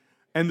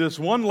 And this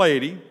one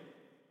lady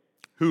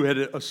who had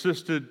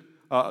assisted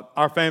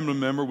our family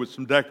member with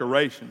some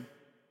decoration,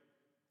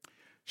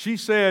 she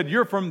said,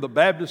 "You're from the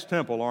Baptist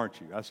Temple,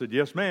 aren't you?" I said,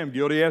 "Yes, ma'am,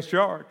 guilty as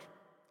charged."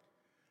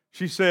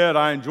 She said,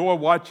 "I enjoy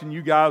watching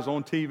you guys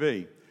on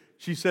TV."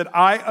 She said,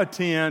 "I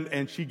attend,"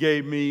 and she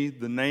gave me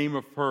the name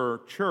of her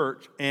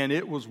church, and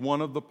it was one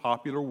of the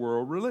popular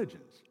world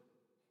religions.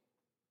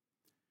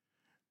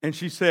 And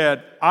she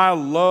said, "I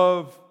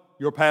love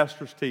your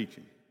pastor's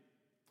teaching."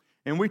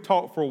 And we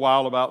talked for a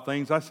while about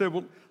things. I said,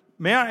 "Well,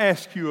 may I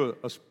ask you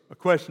a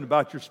question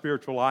about your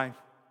spiritual life?"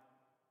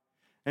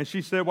 And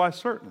she said, "Why,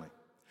 certainly."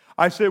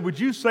 I said, "Would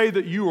you say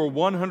that you are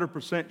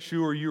 100%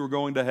 sure you are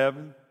going to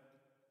heaven?"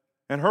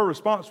 And her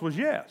response was,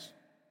 "Yes,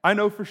 I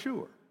know for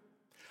sure."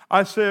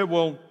 I said,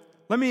 "Well,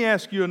 let me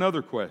ask you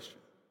another question.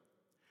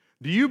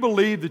 Do you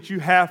believe that you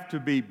have to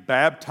be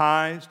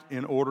baptized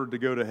in order to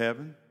go to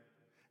heaven?"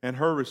 And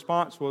her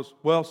response was,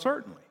 "Well,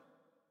 certainly."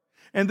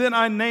 And then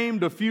I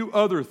named a few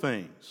other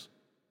things.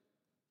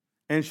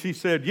 And she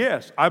said,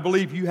 "Yes, I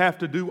believe you have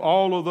to do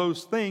all of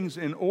those things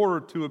in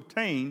order to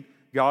obtain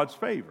God's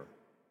favor."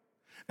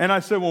 And I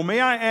said, "Well, may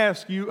I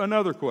ask you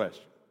another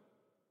question?"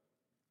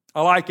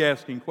 I like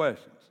asking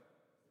questions.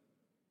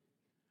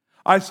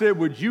 I said,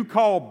 "Would you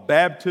call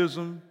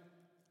baptism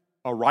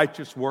a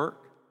righteous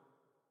work?"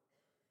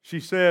 She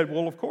said,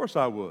 "Well, of course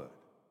I would."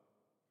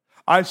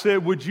 I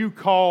said, "Would you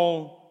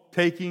call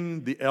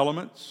taking the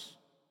elements,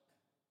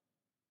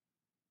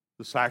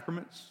 the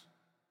sacraments,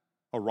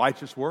 a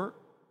righteous work?"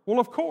 "Well,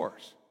 of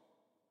course."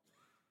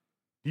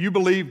 "Do you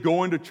believe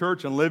going to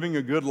church and living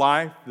a good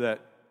life,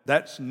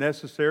 that's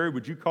necessary?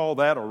 Would you call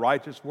that a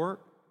righteous work?"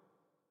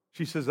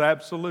 She says,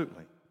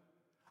 "Absolutely."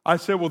 I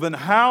said, "Well, then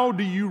how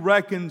do you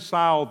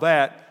reconcile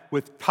that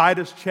with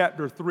Titus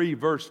chapter 3,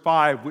 verse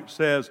 5, which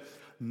says,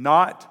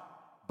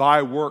 'Not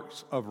by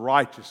works of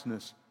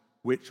righteousness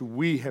which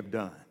we have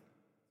done,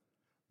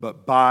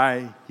 but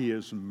by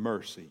His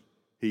mercy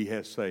He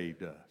has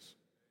saved us.'"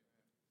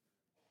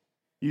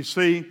 You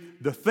see,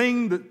 the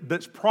thing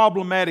that's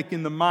problematic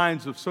in the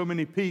minds of so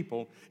many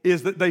people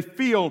is that they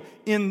feel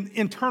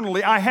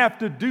internally, "I have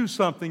to do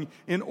something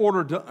in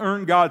order to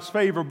earn God's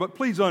favor." But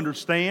please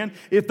understand,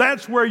 if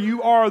that's where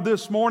you are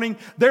this morning,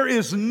 there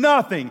is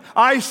nothing,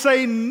 I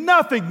say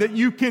nothing, that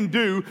you can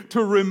do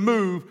to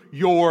remove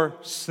your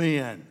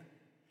sin.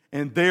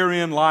 And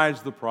therein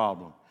lies the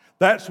problem.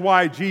 That's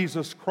why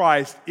Jesus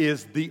Christ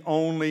is the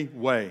only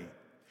way.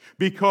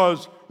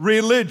 Because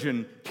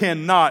religion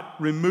cannot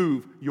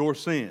remove your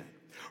sin.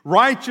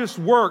 Righteous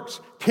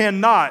works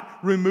cannot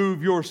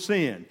remove your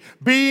sin.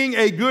 Being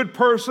a good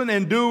person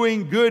and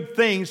doing good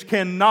things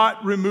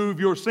cannot remove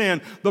your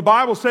sin. The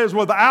Bible says,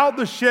 without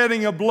the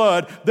shedding of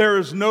blood, there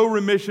is no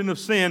remission of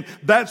sin.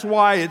 That's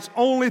why it's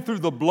only through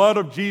the blood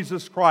of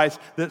Jesus Christ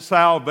that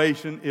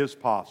salvation is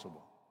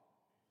possible.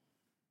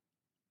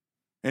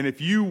 And if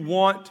you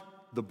want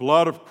the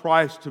blood of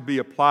Christ to be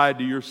applied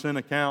to your sin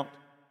account,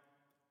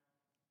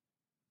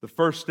 the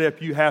first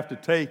step you have to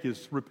take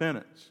is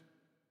repentance.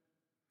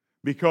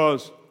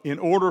 Because in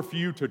order for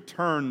you to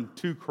turn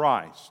to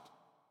Christ,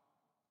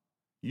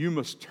 you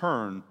must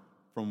turn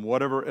from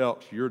whatever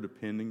else you're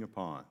depending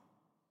upon.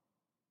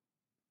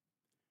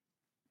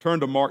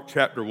 Turn to Mark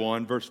chapter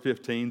 1, verse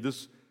 15.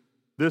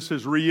 This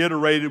is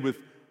reiterated with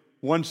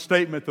one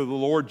statement that the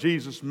Lord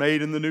Jesus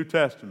made in the New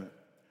Testament.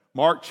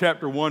 Mark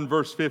chapter 1,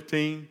 verse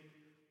 15.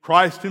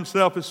 Christ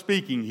Himself is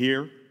speaking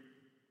here.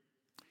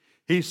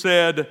 He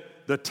said,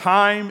 "The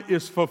time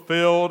is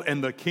fulfilled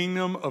and the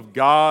kingdom of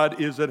God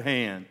is at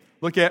hand."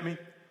 Look at me.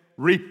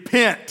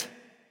 Repent.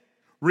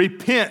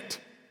 Repent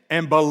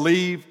and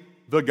believe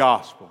the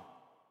gospel.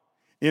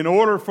 In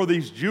order for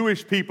these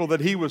Jewish people that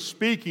he was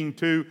speaking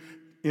to,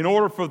 in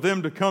order for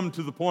them to come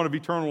to the point of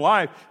eternal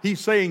life, he's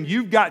saying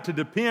you've got to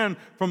depend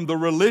from the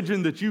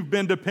religion that you've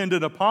been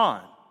dependent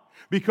upon.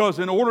 Because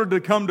in order to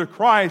come to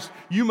Christ,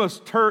 you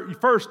must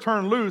first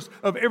turn loose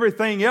of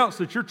everything else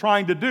that you're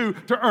trying to do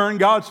to earn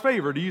God's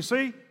favor. Do you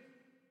see?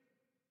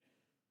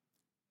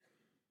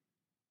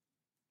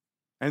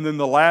 And then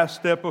the last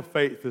step of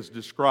faith is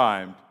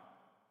described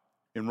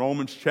in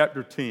Romans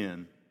chapter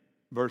 10,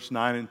 verse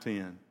 9 and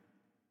 10.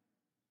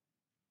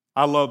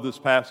 I love this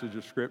passage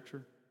of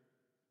Scripture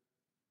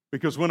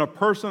because when a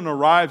person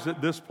arrives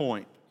at this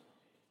point,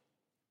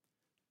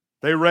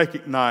 they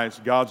recognize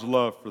God's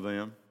love for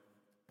them.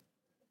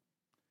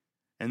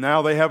 And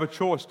now they have a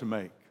choice to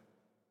make.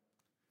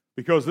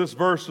 Because this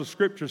verse of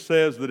Scripture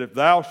says that if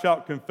thou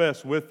shalt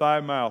confess with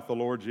thy mouth the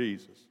Lord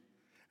Jesus,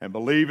 and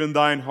believe in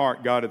thine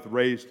heart God hath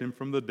raised him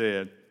from the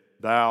dead,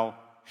 thou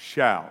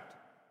shalt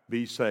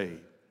be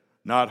saved.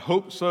 Not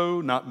hope so,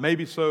 not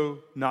maybe so,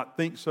 not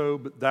think so,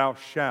 but thou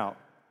shalt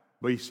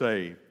be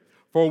saved.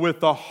 For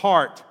with the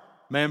heart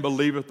man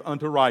believeth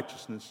unto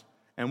righteousness,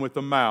 and with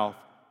the mouth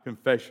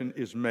confession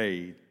is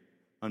made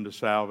unto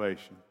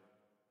salvation.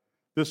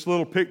 This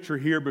little picture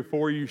here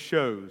before you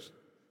shows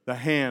the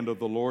hand of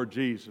the Lord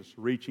Jesus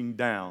reaching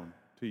down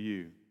to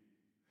you.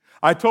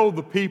 I told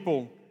the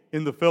people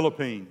in the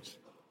Philippines,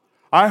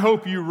 I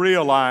hope you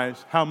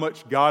realize how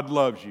much God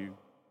loves you.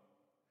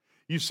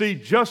 You see,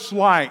 just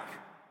like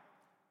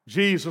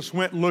Jesus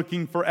went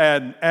looking for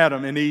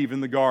Adam and Eve in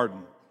the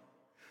garden,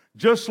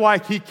 just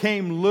like he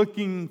came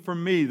looking for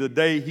me the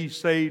day he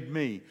saved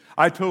me,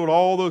 I told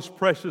all those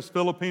precious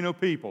Filipino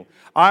people,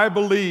 I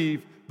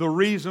believe the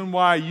reason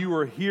why you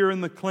are here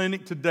in the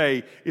clinic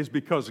today is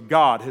because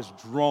God has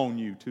drawn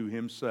you to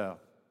himself.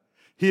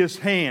 His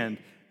hand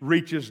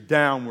reaches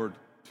downward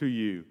to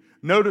you.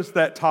 Notice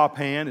that top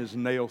hand is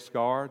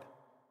nail-scarred,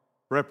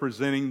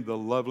 representing the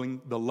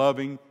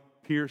loving,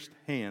 pierced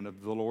hand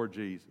of the Lord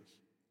Jesus.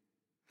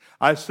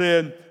 I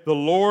said, the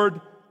Lord,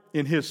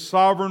 in his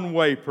sovereign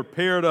way,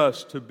 prepared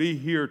us to be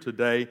here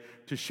today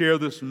to share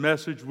this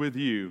message with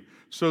you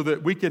so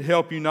that we could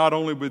help you not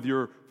only with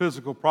your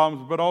physical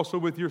problems, but also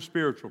with your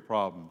spiritual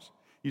problems.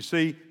 You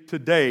see,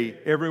 today,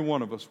 every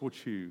one of us will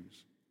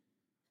choose.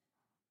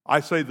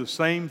 I say the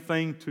same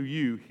thing to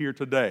you here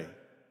today.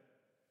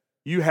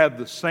 You have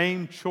the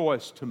same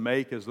choice to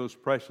make as those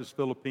precious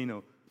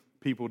Filipino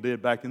people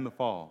did back in the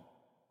fall.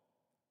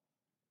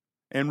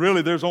 And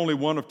really, there's only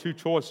one of two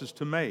choices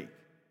to make.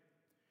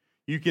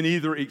 You can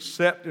either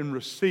accept and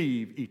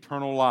receive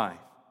eternal life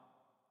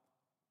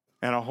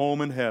and a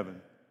home in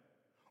heaven,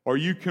 or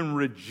you can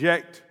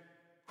reject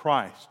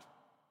Christ.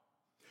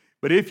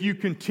 But if you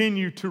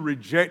continue to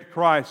reject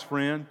Christ,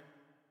 friend,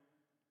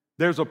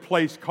 there's a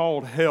place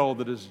called hell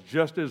that is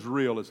just as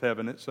real as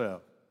heaven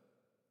itself.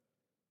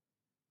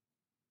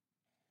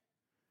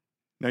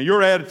 Now,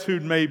 your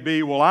attitude may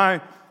be,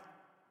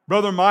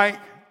 Brother Mike,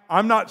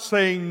 I'm not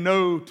saying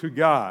no to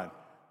God.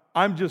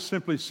 I'm just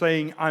simply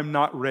saying I'm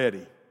not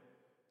ready.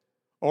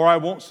 Or I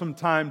want some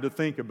time to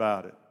think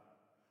about it.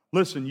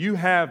 Listen, you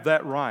have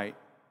that right.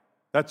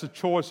 That's a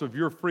choice of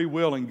your free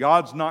will, and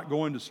God's not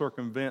going to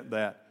circumvent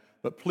that.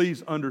 But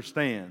please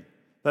understand,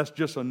 that's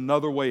just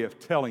another way of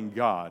telling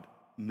God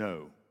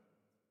no.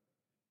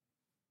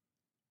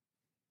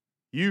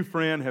 You,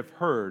 friend, have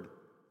heard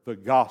the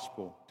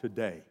gospel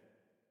today.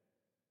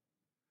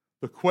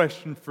 The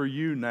question for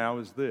you now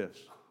is this: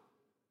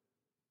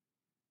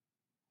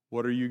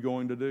 what are you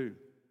going to do?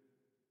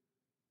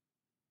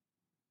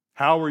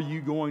 How are you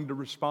going to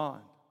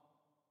respond?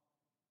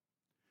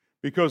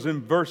 Because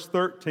in verse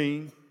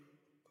 13,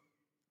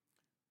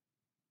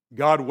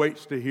 God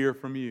waits to hear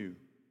from you.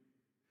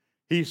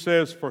 He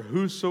says, for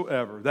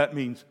whosoever, that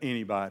means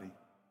anybody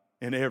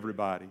and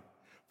everybody,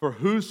 for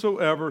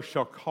whosoever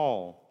shall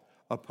call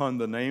upon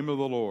the name of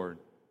the Lord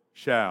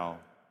shall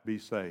be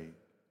saved.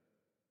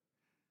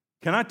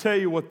 Can I tell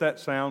you what that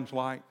sounds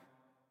like?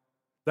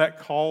 That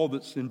call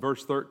that's in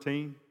verse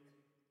 13?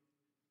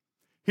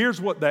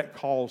 Here's what that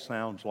call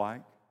sounds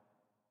like.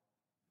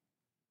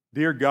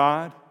 Dear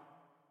God,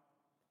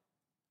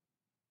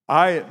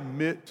 I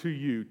admit to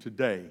you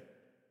today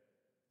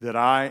that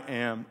I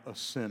am a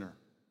sinner,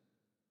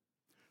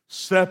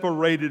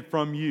 separated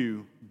from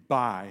you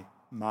by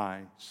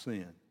my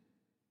sin.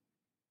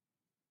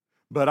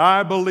 But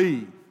I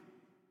believe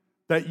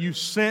that you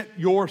sent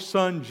your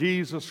Son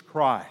Jesus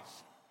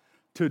Christ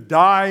to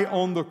die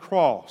on the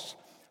cross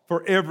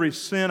for every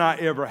sin I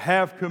ever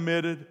have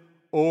committed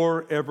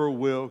or ever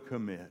will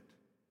commit.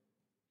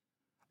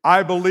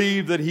 I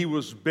believe that He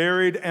was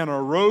buried and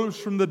arose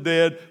from the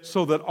dead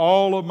so that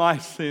all of my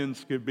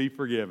sins could be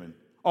forgiven.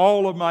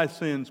 All of my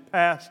sins,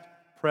 past,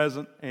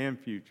 present, and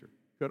future,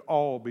 could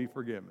all be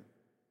forgiven.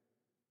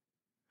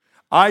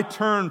 I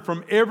turn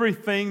from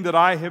everything that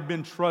I have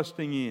been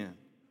trusting in,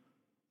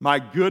 my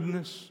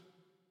goodness,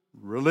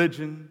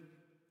 religion,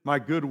 my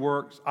good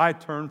works. I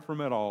turn from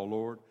it all,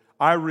 Lord.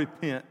 I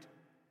repent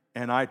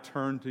and I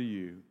turn to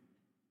you.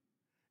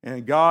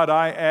 And God,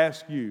 I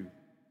ask you,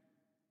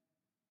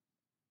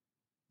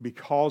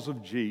 because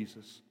of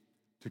Jesus,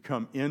 to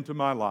come into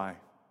my life,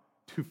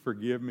 to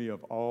forgive me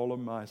of all of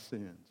my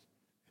sins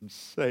and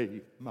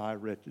save my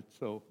wretched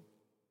soul.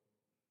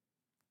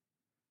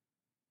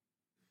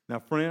 Now,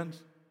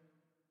 friends,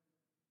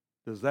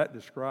 does that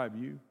describe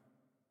you?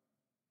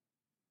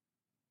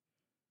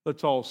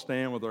 Let's all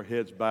stand with our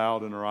heads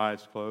bowed and our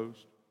eyes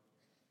closed.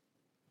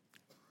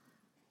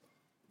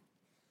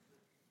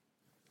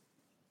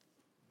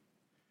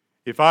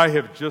 If I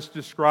have just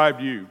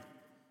described you,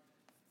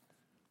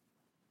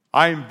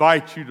 I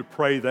invite you to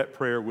pray that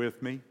prayer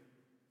with me.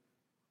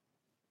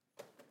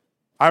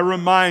 I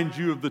remind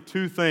you of the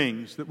two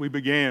things that we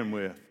began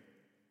with.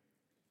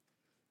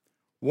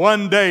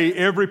 One day,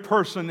 every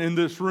person in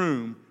this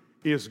room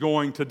is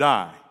going to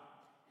die.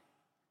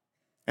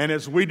 And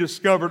as we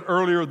discovered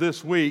earlier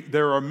this week,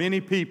 there are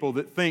many people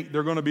that think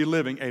they're going to be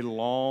living a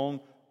long,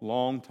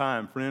 long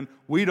time. Friend,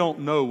 we don't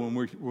know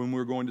when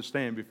we're going to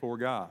stand before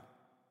God.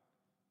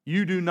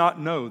 You do not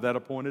know that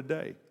appointed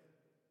day.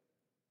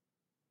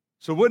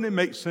 So wouldn't it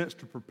make sense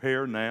to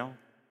prepare now?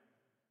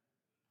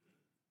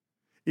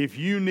 If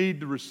you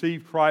need to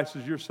receive Christ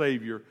as your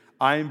Savior,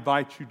 I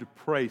invite you to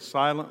pray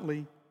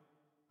silently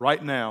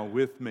right now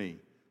with me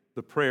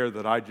the prayer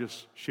that I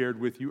just shared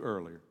with you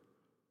earlier.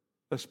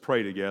 Let's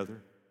pray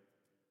together.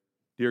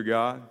 Dear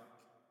God,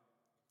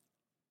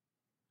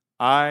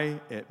 I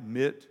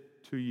admit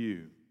to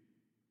you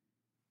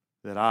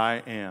that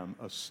I am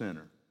a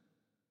sinner,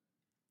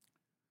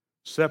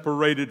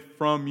 separated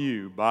from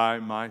you by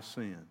my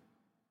sin.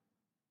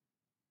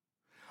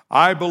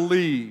 I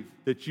believe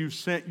that you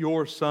sent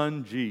your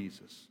Son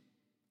Jesus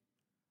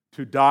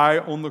to die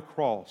on the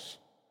cross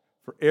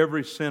for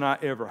every sin I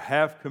ever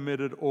have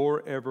committed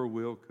or ever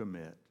will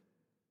commit.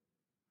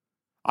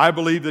 I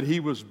believe that he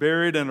was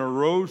buried and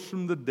arose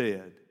from the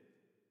dead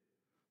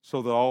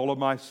so that all of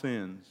my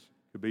sins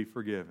could be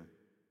forgiven.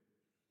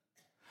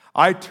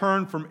 I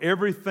turn from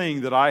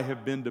everything that I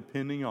have been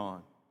depending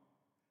on,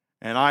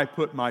 and I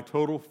put my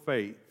total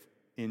faith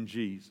in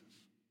Jesus.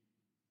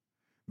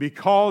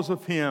 Because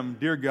of him,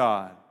 dear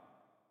God,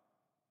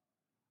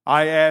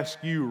 I ask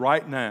you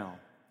right now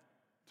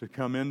to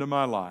come into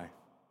my life,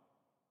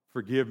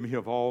 forgive me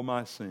of all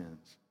my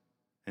sins,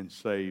 and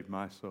save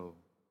my soul.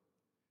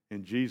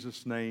 In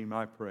Jesus' name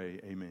I pray,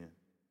 amen.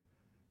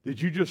 Did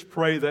you just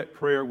pray that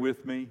prayer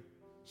with me,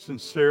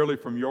 sincerely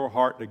from your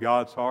heart to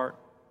God's heart?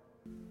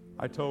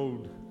 I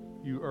told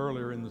you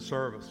earlier in the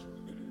service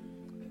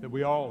that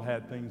we all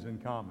had things in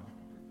common.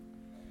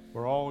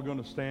 We're all going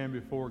to stand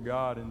before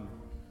God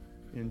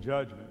in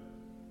judgment.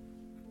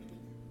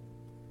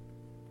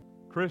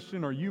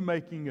 Christian, are you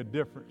making a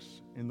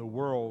difference in the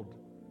world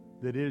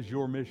that is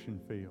your mission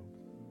field?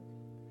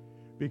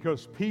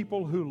 Because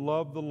people who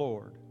love the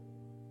Lord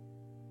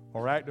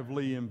are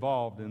actively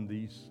involved in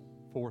these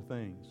four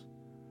things.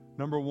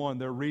 Number one,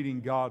 they're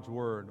reading God's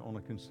Word on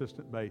a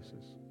consistent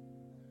basis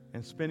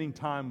and spending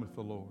time with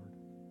the Lord.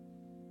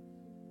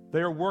 They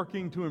are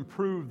working to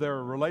improve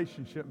their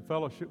relationship and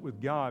fellowship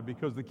with God,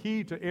 because the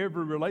key to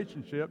every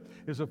relationship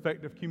is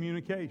effective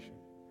communication.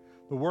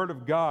 The Word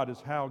of God is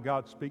how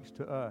God speaks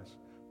to us.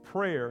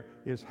 Prayer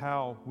is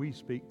how we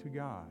speak to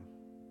God.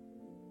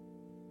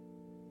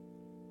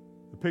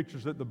 The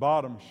pictures at the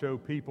bottom show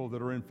people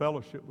that are in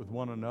fellowship with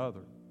one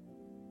another.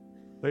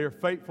 They are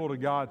faithful to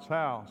God's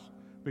house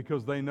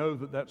because they know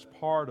that that's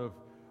part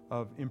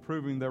of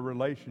improving their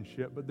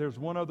relationship. But there's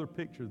one other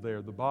picture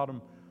there, the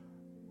bottom,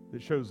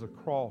 that shows the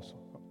cross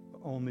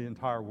on the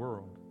entire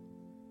world.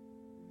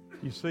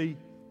 You see,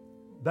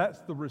 that's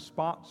the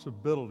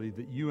responsibility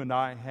that you and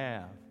I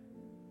have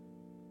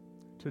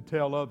to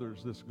tell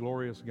others this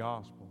glorious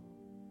gospel.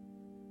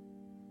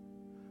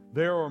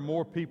 There are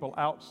more people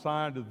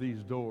outside of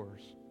these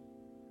doors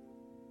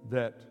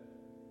that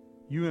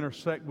you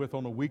intersect with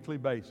on a weekly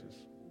basis.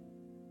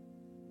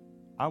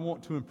 I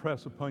want to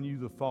impress upon you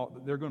the thought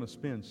that they're going to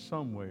spend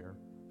somewhere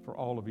for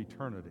all of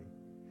eternity.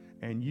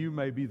 And you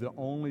may be the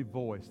only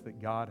voice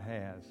that God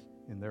has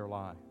in their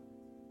life.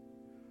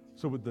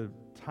 So with the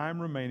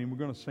time remaining, we're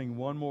going to sing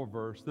one more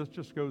verse. This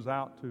just goes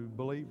out to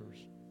believers.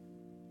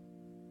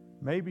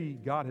 Maybe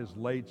God has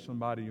laid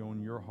somebody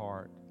on your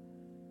heart,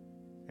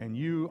 and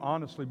you,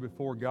 honestly,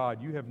 before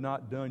God, you have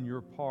not done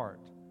your part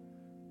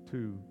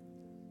to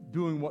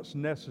doing what's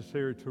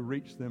necessary to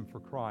reach them for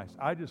Christ.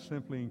 I just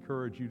simply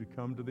encourage you to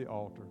come to the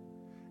altar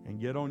and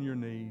get on your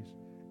knees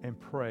and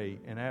pray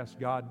and ask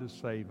God to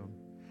save them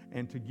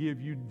and to give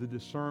you the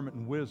discernment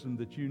and wisdom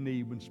that you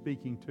need when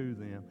speaking to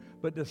them.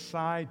 But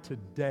decide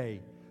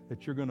today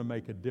that you're going to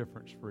make a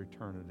difference for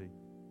eternity.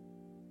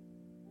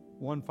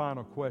 One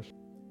final question.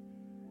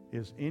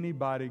 Is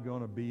anybody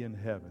going to be in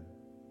heaven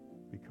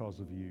because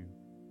of you?